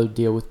also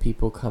deal with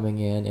people coming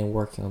in and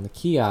working on the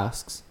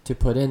kiosks to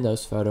put in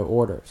those photo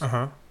orders.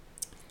 Uh-huh.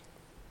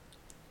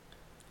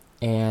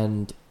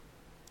 And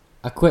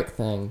a quick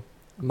thing,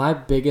 my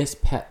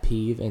biggest pet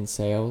peeve in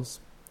sales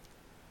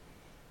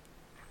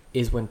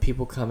is when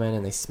people come in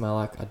and they smell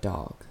like a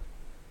dog.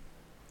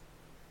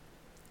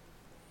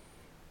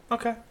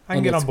 Okay, I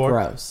can get on board.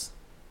 It's gross.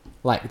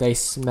 Like, they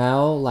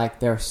smell like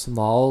their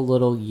small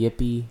little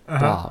yippy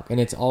dog. And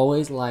it's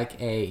always like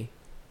a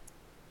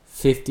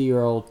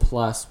 50-year-old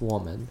plus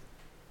woman.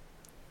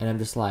 And I'm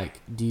just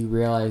like, do you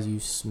realize you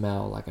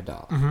smell like a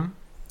dog? Mm-hmm.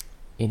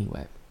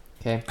 Anyway,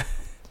 okay.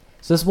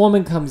 So this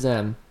woman comes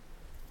in,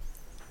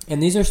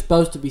 and these are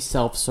supposed to be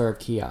self-serve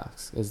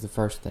kiosks, is the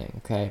first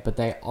thing, okay? But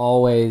they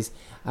always,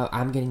 oh,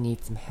 I'm going to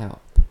need some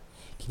help.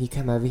 Can you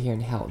come over here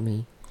and help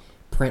me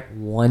print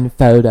one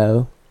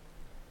photo?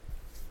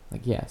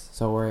 Like, yes.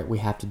 So we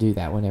have to do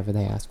that whenever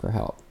they ask for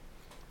help.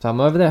 So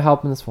I'm over there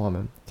helping this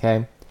woman,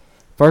 okay?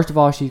 First of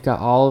all, she's got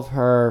all of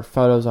her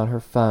photos on her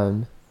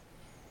phone,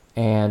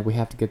 and we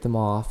have to get them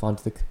off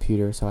onto the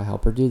computer, so I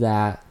help her do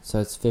that.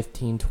 So it's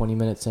 15, 20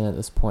 minutes in at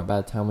this point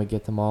by the time we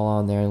get them all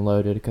on there and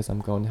loaded, because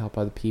I'm going to help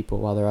other people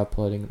while they're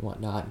uploading and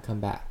whatnot and come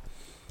back.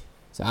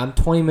 So I'm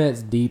 20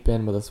 minutes deep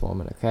in with this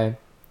woman, okay?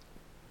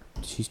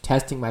 She's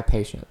testing my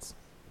patience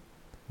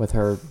with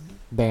her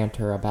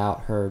banter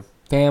about her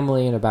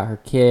family and about her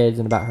kids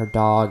and about her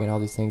dog and all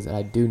these things that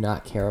I do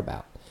not care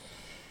about.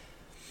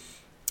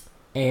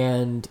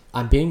 And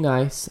I'm being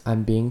nice.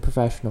 I'm being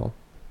professional.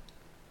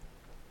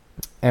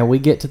 And we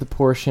get to the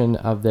portion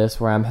of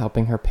this where I'm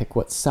helping her pick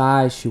what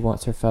size she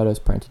wants her photos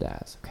printed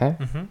as, okay?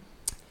 Mm-hmm.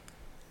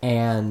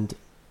 And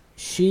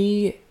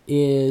she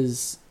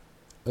is,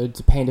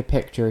 to paint a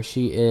picture,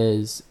 she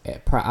is,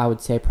 I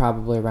would say,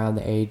 probably around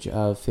the age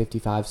of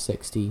 55,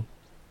 60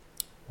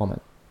 woman.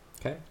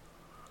 Okay.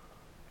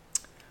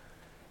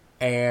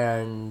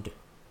 And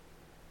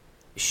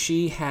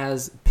she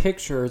has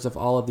pictures of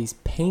all of these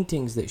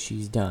paintings that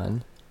she's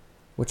done,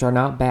 which are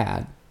not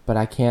bad, but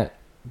I can't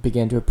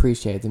begin to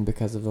appreciate them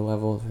because of the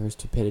level of her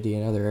stupidity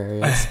in other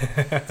areas.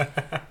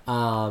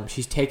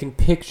 She's taken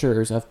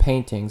pictures of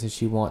paintings and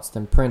she wants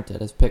them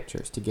printed as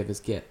pictures to give as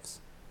gifts.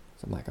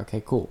 So I'm like,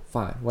 okay, cool,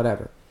 fine,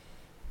 whatever.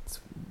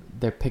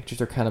 Their pictures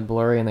are kind of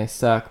blurry and they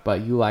suck,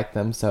 but you like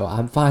them, so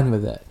I'm fine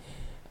with it.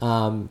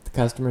 The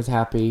customer's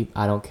happy,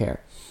 I don't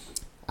care.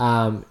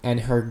 And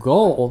her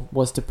goal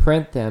was to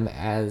print them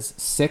as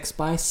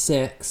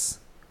 6x6,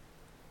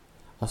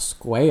 a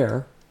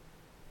square.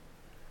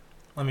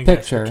 Let me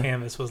picture. guess, the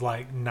canvas was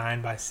like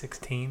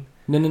 9x16.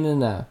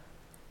 No.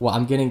 Well,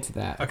 I'm getting to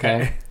that.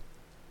 Okay.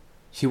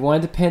 She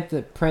wanted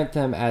to print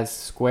them as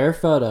square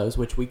photos,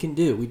 which we can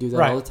do. We do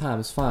that all the time.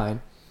 It's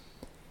fine.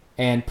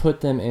 And put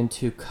them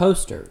into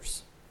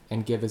coasters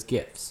and give as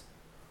gifts.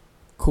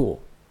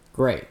 Cool.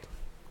 Great.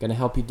 Gonna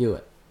help you do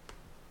it.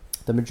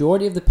 The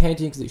majority of the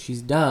paintings that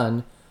she's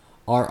done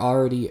are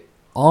already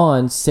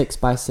on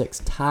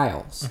 6x6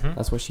 tiles. Mm-hmm.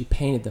 That's what she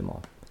painted them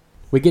on.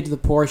 We get to the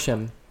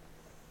portion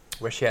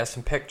where she has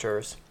some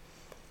pictures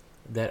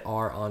that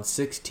are on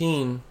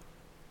 16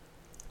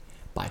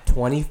 by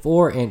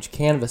 24 inch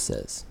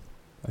canvases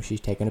where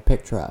she's taken a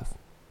picture of.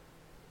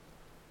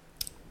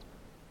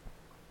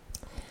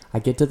 I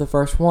get to the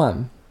first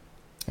one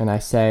and I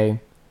say,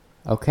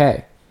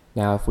 okay,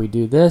 now if we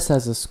do this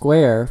as a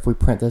square, if we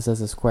print this as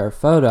a square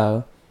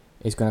photo,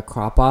 it's going to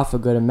crop off a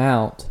good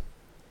amount.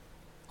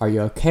 Are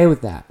you okay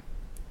with that?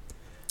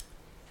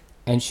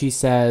 And she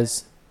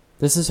says,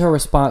 this is her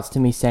response to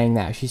me saying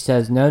that. She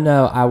says,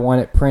 no, I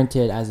want it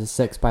printed as a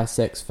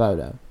 6x6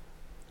 photo.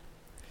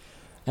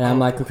 And I'm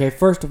like, okay,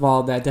 first of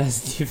all, that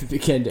doesn't even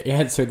begin to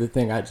answer the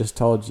thing I just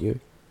told you.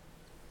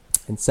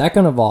 And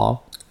second of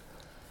all,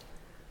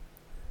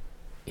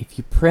 if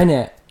you print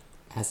it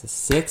as a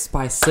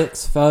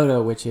 6x6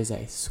 photo, which is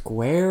a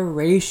square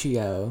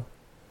ratio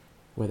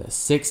with a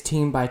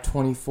 16 by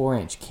 24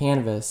 inch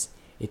canvas,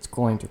 it's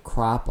going to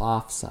crop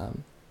off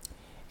some.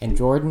 And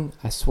Jordan,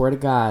 I swear to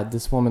God,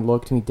 this woman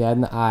looked me dead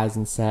in the eyes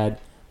and said,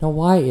 "No,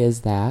 why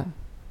is that?"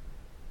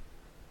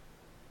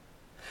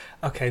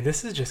 Okay,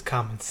 this is just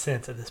common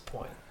sense at this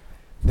point.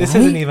 This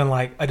isn't even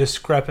like a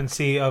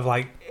discrepancy of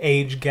like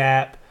age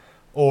gap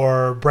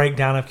or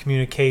breakdown of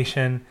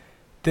communication.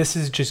 This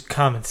is just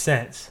common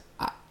sense.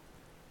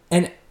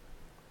 And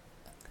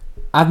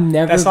I've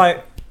never...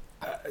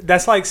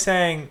 That's like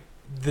saying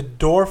the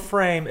door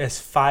frame is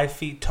 5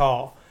 feet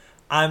tall.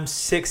 I'm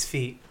 6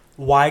 feet.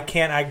 Why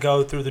can't I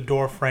go through the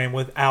door frame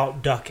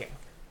without ducking?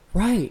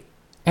 Right.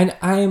 And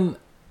I'm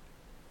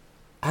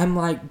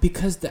like,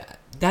 because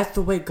that's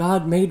the way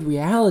God made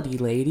reality,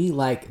 lady.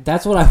 Like,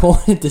 that's what I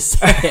wanted to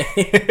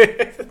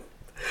say.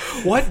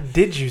 What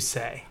did you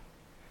say?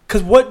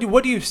 Because what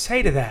do you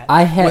say to that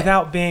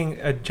without being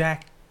a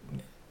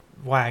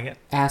jackwagon?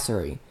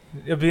 Assery.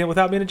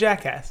 Without being a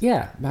jackass.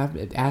 Yeah.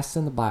 Ass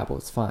in the Bible.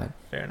 It's fine.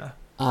 Fair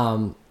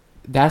enough.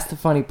 That's the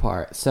funny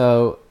part.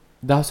 So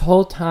this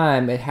whole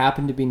time, it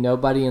happened to be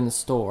nobody in the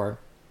store.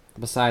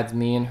 besides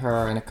me and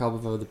her and a couple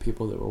of other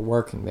people that were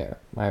working there,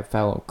 my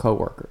fellow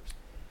coworkers.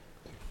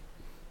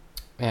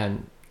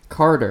 And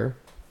Carter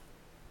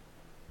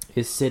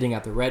is sitting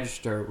at the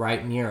register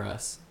right near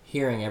us,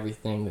 hearing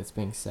everything that's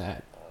being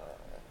said.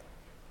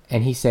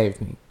 And he saved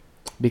me.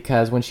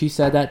 Because when she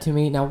said that to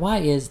me, now why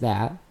is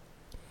that?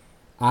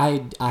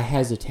 I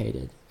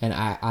hesitated. And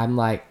I'm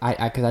like,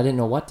 because I didn't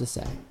know what to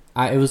say.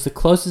 It was the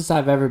closest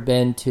I've ever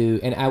been to,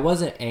 and I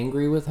wasn't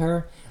angry with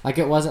her. Like,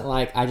 it wasn't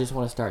like I just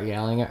want to start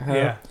yelling at her.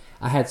 Yeah.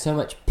 I had so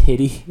much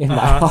pity in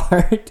my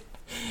heart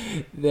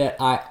that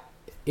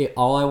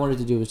all I wanted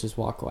to do was just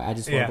walk away. I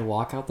just wanted to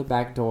walk out the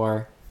back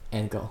door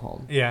and go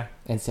home. Yeah.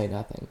 And say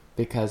nothing,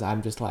 because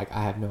I'm just like,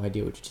 I have no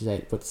idea what to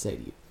say to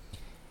you.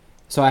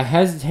 So I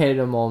hesitated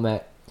a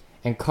moment,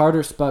 and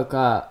Carter spoke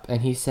up,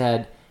 and he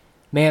said,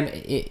 "Ma'am,"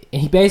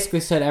 he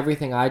basically said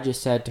everything I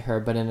just said to her,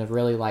 but in a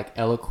really like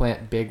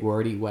eloquent, big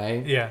wordy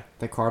way. Yeah.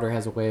 That Carter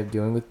has a way of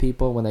doing with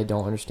people when they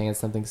don't understand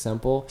something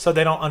simple. So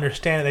they don't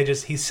understand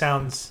it. He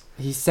sounds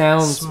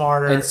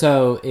smarter. And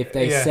so if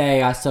they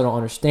say I still don't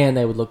understand,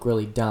 they would look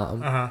really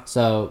dumb.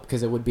 So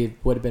because it would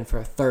have been for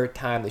a third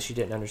time that she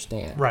didn't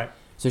understand. Right.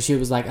 So she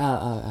was like,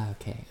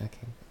 okay,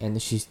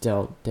 and she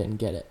still didn't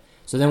get it.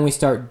 So then we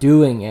start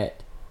doing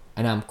it,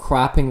 and I'm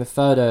cropping the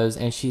photos,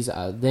 and she's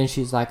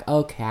like,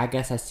 okay, I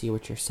guess I see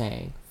what you're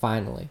saying.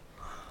 Finally,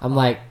 I'm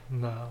like,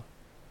 no.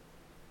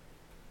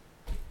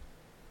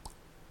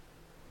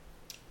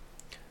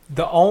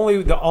 The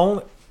only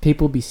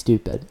people be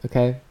stupid.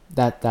 Okay,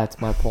 that's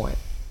my point.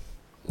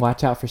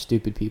 Watch out for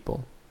stupid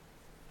people.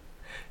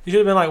 You should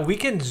have been like, we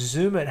can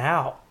zoom it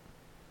out,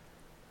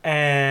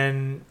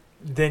 and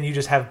then you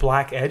just have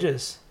black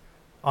edges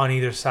on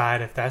either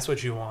side if that's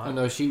what you want. Oh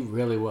no, she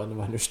really wouldn't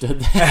have understood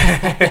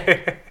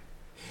that.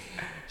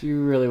 She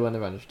really wouldn't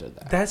have understood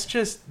that.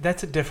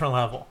 That's a different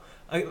level.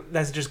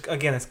 That's just,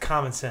 again, it's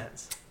common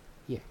sense.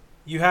 Yeah.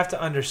 You have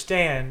to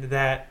understand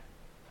that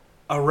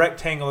a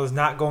rectangle is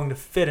not going to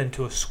fit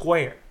into a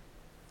square.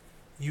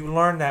 You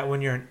learn that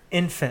when you're an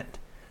infant,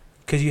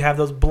 because you have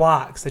those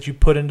blocks that you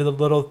put into the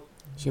little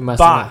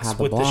box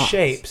with the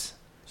shapes.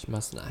 She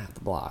must not have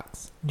the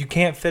blocks. You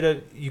can't fit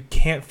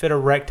a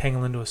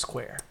rectangle into a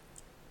square.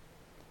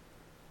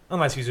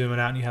 Unless you zoom it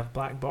out and you have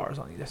black bars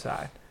on either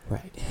side.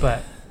 Right.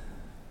 But,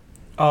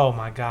 oh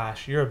my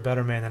gosh, you're a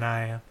better man than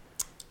I am.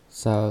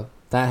 So,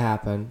 that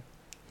happened.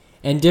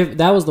 And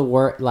that was the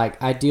worst. Like,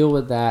 I deal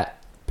with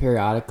that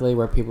periodically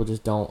where people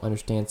just don't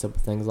understand simple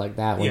things like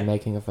that when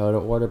making a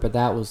photo order. But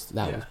that was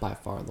by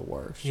far the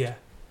worst. Yeah.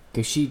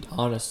 Because she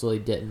honestly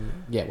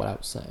didn't get what I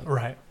was saying.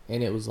 Right.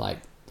 And it was like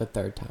the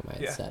third time I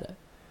had said it.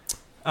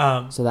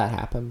 So that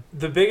happened.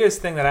 The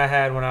biggest thing that I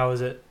had when I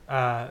was at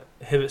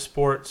Hibbett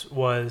Sports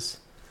was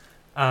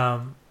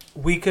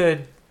we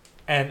could,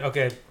 and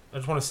okay, I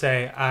just want to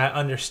say I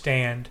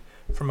understand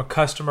from a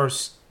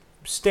customer's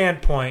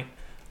standpoint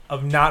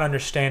of not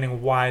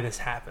understanding why this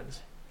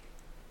happens.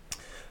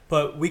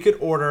 But we could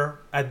order,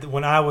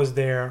 when I was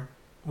there,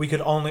 we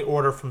could only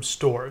order from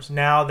stores.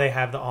 Now they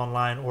have the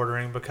online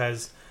ordering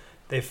because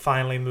they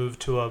finally moved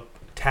to a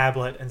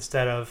tablet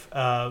instead of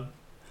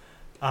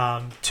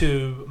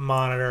to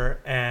monitor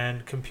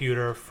and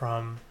computer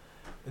from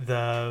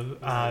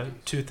the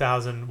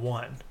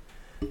 2001,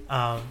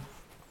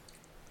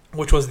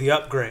 which was the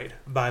upgrade,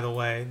 by the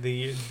way,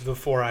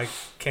 before I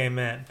came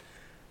in.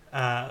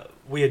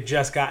 We had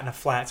just gotten a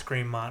flat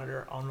screen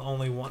monitor on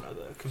only one of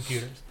the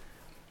computers.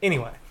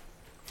 Anyway,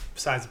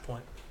 besides the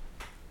point.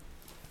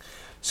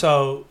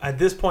 So at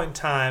this point in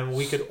time,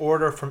 we could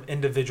order from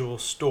individual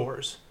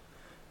stores,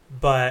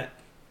 but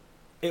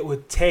it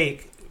would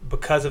take,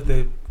 because of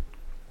the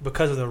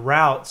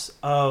routes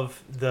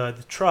of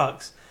the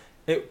trucks,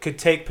 it could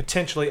take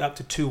potentially up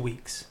to 2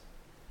 weeks.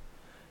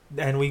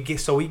 And we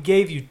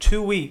gave you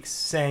 2 weeks,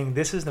 saying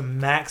this is the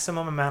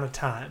maximum amount of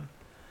time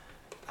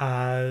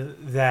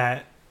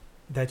that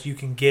you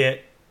can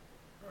get,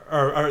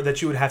 or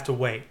that you would have to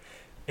wait.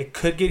 It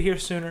could get here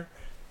sooner,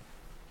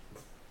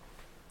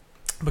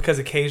 because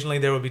occasionally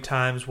there would be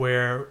times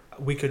where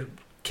we could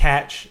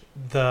catch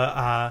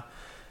a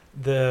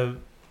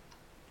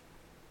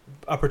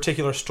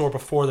particular store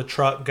before the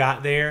truck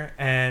got there,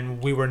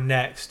 and we were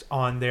next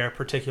on their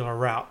particular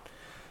route.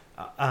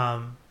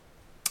 But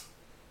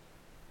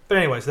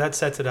anyway, so that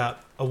sets it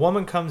up. A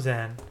woman comes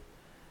in,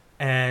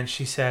 and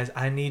she says,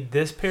 I need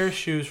this pair of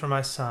shoes for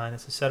my son.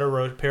 It's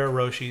a pair of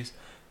Roshes,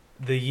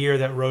 the year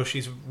that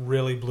Roshes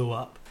really blew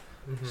up.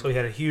 Mm-hmm. So he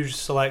had a huge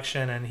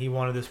selection, and he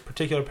wanted this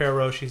particular pair of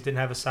Roshes. Didn't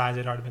have a size. It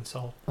had already been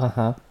sold.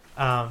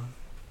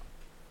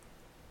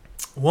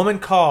 Woman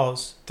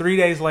calls 3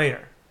 days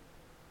later.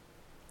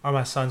 Are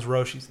my son's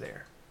Roshes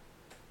there?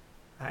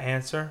 I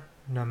answer,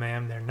 no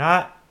ma'am, they're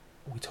not.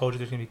 We told you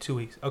there's going to be 2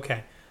 weeks.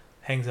 Okay.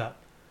 Hangs up.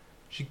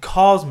 She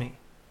calls me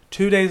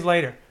 2 days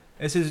later.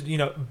 This is,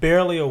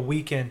 barely a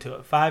week into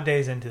it, 5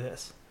 days into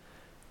this.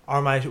 Why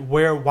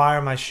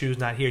are my shoes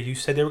not here? You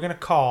said they were going to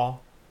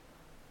call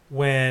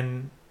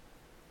when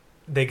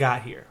they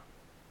got here.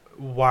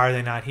 Why are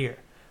they not here?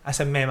 I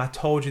said, ma'am, I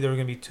told you they were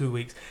going to be 2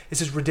 weeks.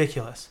 This is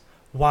ridiculous.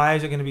 Why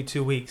is it going to be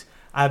 2 weeks?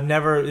 I've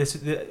never.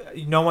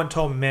 No one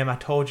told me, ma'am. I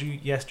told you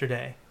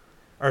yesterday,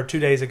 or 2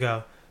 days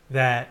ago,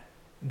 that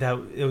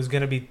it was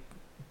going to be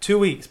 2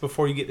 weeks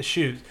before you get the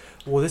shoes.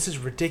 Well, this is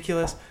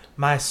ridiculous.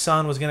 My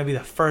son was going to be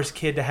the first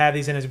kid to have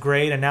these in his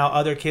grade, and now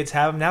other kids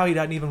have them. Now he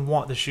doesn't even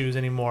want the shoes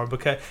anymore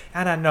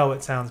and I know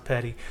it sounds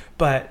petty,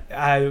 but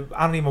I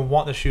don't even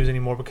want the shoes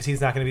anymore because he's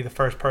not going to be the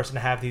first person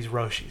to have these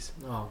Roshis.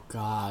 Oh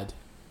God.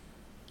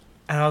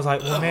 And I was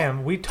like, well,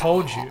 ma'am, we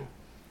told you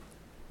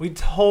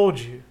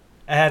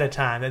ahead of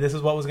time that this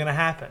is what was going to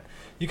happen.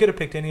 You could have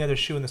picked any other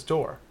shoe in the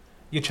store.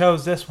 You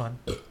chose this one.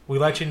 We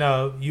let you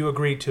know. You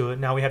agreed to it.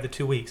 Now we have the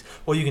 2 weeks.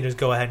 Well, you can just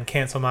go ahead and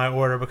cancel my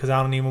order because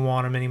I don't even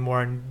want them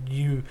anymore, and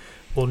you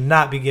will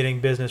not be getting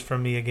business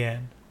from me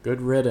again.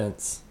 Good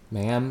riddance,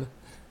 ma'am.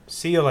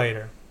 See you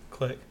later.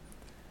 Click.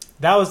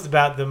 That was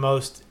about the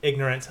most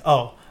ignorant.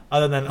 Oh,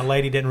 other than a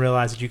lady didn't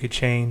realize that you could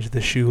change the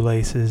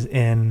shoelaces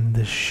in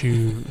the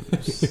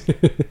shoes.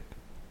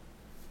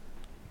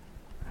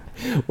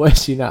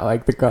 Was she not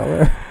like the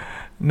color?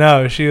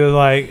 No, she was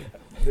like,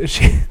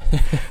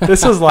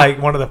 this was like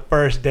one of the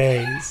first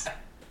days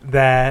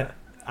that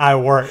I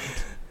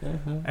worked.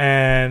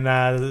 And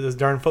it was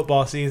during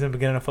football season,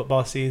 beginning of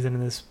football season,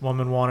 and this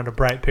woman wanted a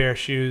bright pair of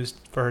shoes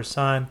for her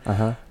son.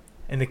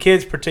 In the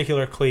kids'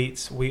 particular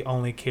cleats, we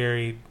only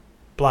carried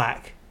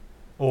black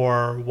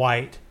or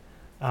white,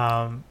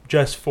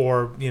 just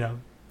for,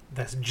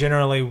 that's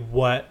generally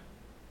what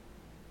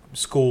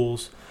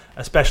schools,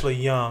 especially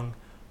young,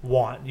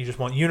 want. You just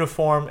want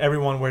uniform.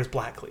 Everyone wears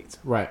black cleats.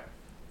 Right.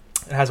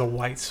 It has a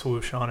white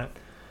swoosh on it.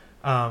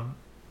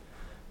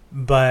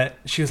 But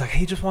she was like,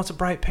 he just wants a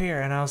bright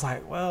pair. And I was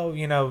like, well,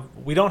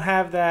 we don't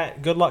have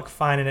that. Good luck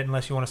finding it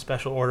unless you want to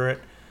special order it.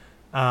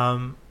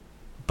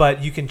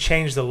 But you can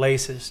change the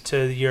laces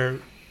to your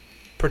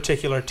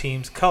particular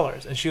team's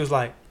colors. And she was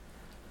like,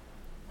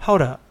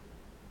 hold up.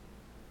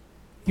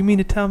 You mean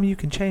to tell me you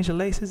can change the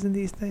laces in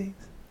these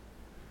things?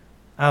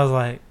 I was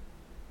like,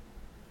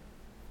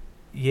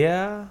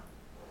 yeah.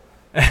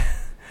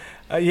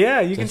 Yeah,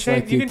 you can Just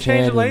change. like you you can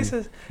change the can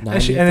laces.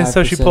 And then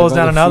so she pulls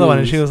down another one,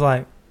 and she was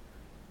like,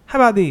 "How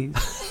about these?"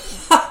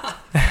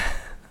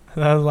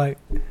 And I was like,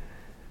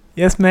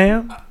 "Yes,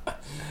 ma'am."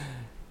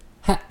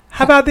 How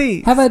about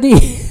these? How about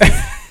these?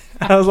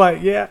 I was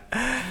like, "Yeah."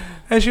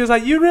 And she was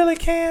like, "You really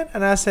can?"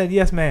 And I said,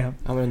 "Yes, ma'am."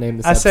 I'm gonna name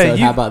this I said,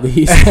 episode. How about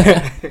these?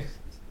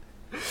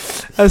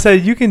 I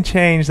said, "You can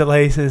change the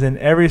laces in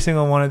every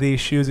single one of these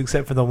shoes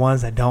except for the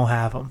ones that don't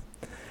have them."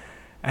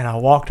 And I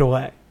walked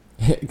away.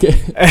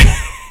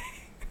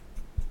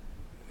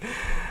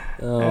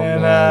 Oh,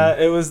 and man.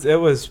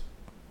 that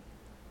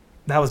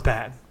was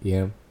bad.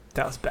 Yeah.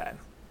 That was bad.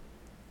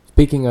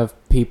 Speaking of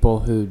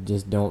people who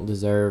just don't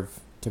deserve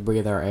to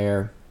breathe our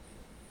air,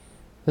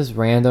 this is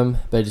random,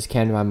 but it just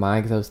came to my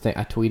mind because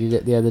I tweeted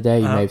it the other day.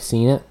 You may have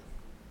seen it.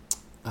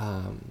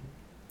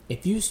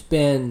 If you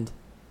spend,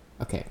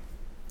 okay,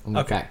 I'm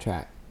gonna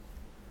backtrack.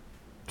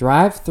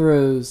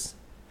 Drive-throughs,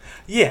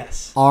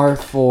 Yes, are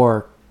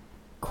for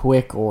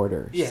quick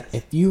orders. Yes.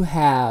 If you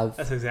have,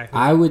 that's exactly.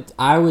 I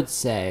would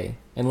say,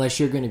 unless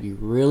you're going to be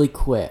really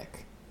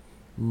quick,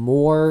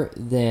 more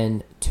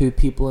than 2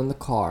 people in the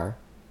car,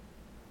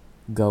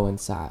 go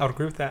inside. I would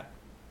agree with that.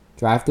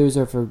 Drive-thrus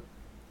are for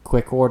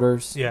quick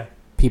orders. Yeah.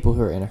 People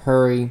who are in a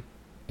hurry.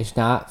 It's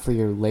not for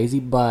your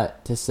lazy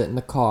butt to sit in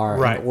the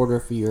car and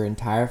order for your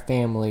entire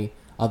family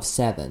of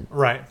 7.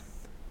 Right.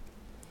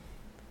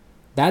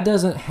 That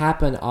doesn't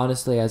happen,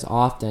 honestly, as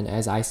often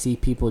as I see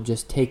people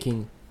just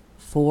taking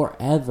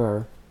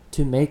forever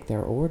to make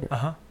their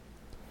order.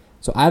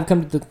 So I've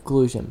come to the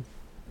conclusion,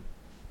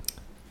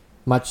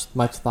 much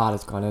thought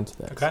has gone into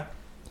this. Okay.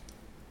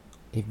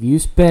 If you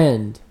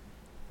spend,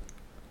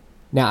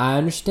 now I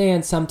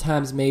understand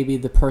sometimes maybe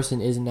the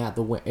person isn't at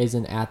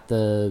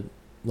the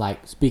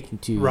like speaking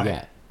to you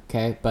yet,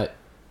 okay, but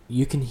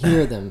you can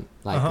hear them.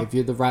 Like if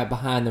you're right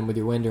behind them with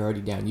your window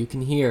already down, you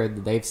can hear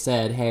that they've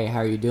said, "Hey, how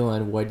are you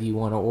doing? What do you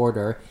want to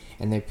order?"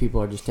 And then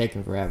people are just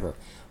taking forever.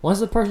 Once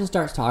the person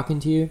starts talking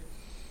to you,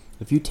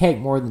 if you take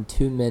more than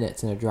 2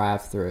 minutes in a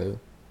drive-thru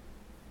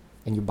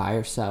and you're by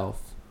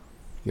yourself,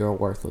 you're a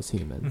worthless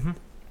human. Mm-hmm.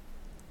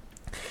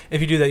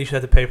 If you do that, you should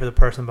have to pay for the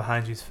person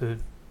behind you's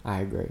food. I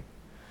agree.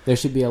 There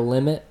should be a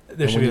limit.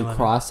 There should be a limit. When you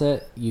cross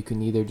it, you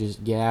can either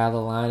just get out of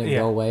the line and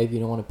go away if you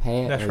don't want to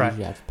pay it, That's or right.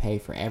 you have to pay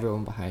for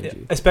everyone behind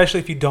you. Especially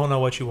if you don't know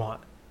what you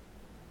want.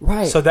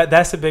 Right. So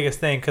that's the biggest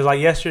thing. Because like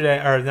yesterday,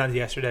 or not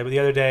yesterday, but the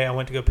other day, I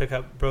went to go pick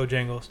up Bro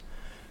Jingles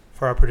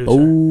for our producer.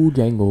 Oh,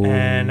 Jangles.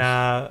 And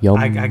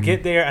I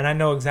get there, and I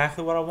know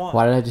exactly what I want.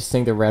 Why did I just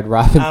sing the Red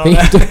Robin I theme?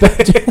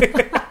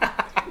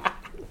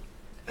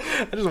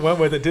 I just went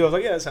with it, too. I was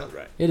like, yeah, that sounds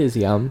right. It is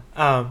Yum.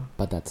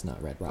 But that's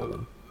not Red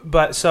Robin.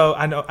 But so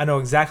I know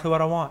exactly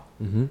what I want.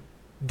 Mm-hmm.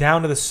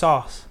 Down to the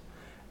sauce.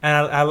 And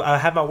I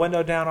have my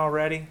window down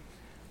already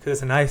because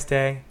it's a nice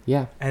day.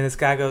 Yeah. And this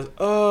guy goes,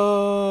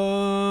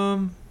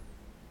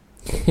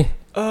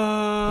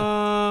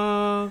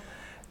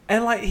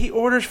 and like he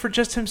orders for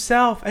just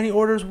himself, and he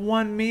orders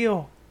one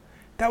meal.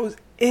 That was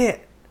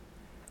it.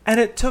 And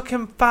it took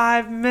him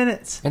 5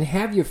 minutes. And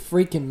have your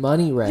freaking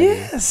money ready.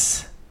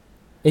 Yes.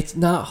 It's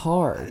not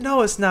hard.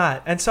 No, it's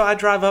not. And so I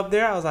drive up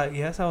there. I was like,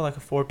 yes, I would like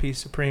a 4-piece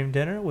Supreme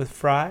dinner with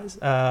fries,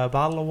 a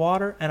bottle of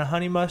water, and a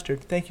honey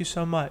mustard. Thank you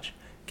so much.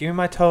 Give me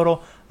my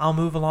total. I'll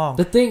move along.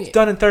 It's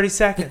done in 30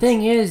 seconds. The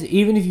thing is,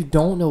 even if you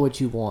don't know what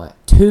you want,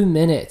 2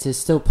 minutes is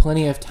still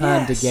plenty of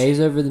time to gaze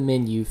over the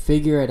menu,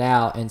 figure it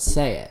out, and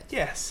say it.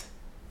 Yes.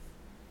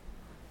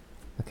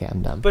 Okay,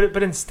 I'm done.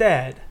 But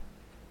instead,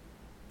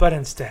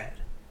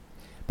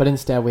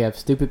 we have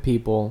stupid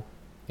people,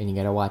 and you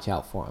gotta watch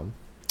out for them.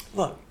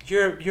 Look,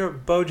 you're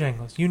at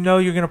Bojangles. You know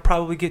you're gonna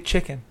probably get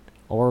chicken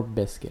or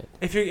biscuit.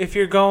 If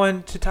you're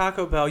going to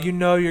Taco Bell, you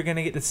know you're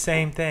gonna get the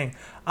same thing.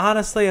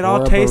 Honestly, it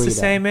all tastes the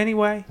same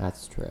anyway.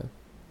 That's true.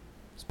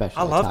 Especially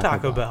I love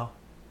Taco Bell.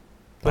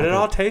 But it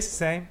all tastes the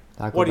same.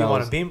 What do you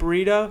want, a bean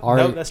burrito?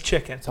 No, that's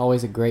chicken. It's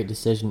always a great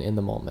decision in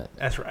the moment.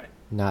 That's right.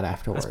 Not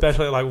afterwards.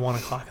 Especially at like 1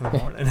 o'clock in the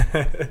morning.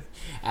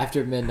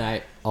 After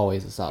midnight,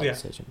 always a solid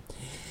decision.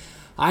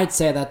 I'd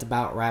say that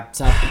about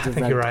wraps up. I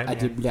think you're right,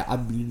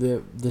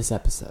 this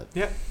episode.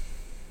 Yep.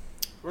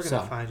 We're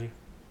going to find you.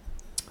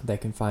 They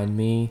can find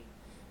me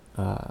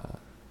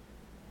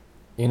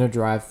in a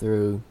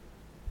drive-thru.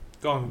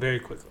 Going very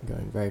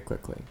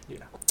quickly.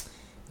 Yeah.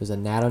 There's a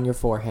gnat on your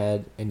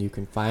forehead, and you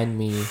can find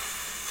me.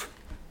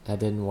 That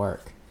didn't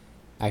work.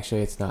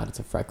 Actually, it's not. It's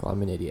a freckle.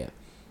 I'm an idiot.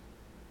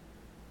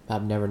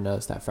 I've never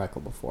noticed that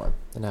freckle before,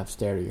 and I've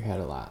stared at your head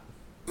a lot.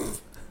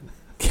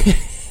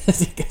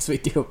 Because we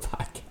do a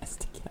podcast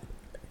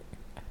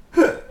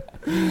together.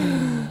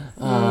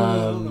 I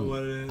don't know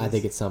what it is. I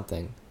think it's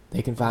something.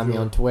 They can find me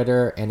on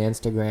Twitter and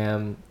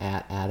Instagram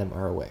at Adam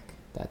Urwick.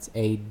 That's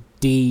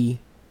ADAMURWICK.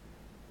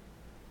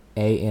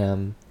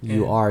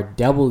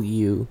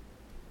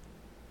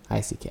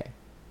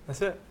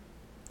 That's it.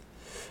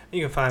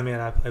 You can find me at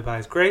I Play by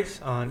His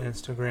Grace on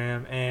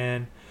Instagram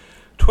and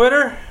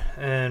Twitter,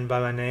 and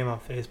by my name on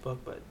Facebook,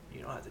 but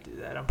you don't have to do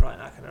that. I'm probably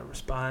not going to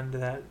respond to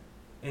that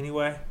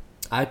anyway.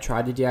 I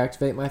tried to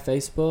deactivate my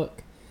Facebook,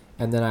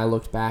 and then I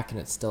looked back, and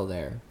it's still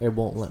there. It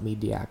won't let me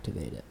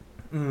deactivate it.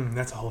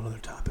 That's a whole other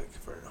topic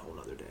for a whole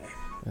other day.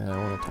 I don't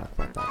want to talk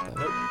about that,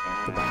 though.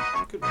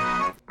 Nope.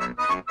 Goodbye.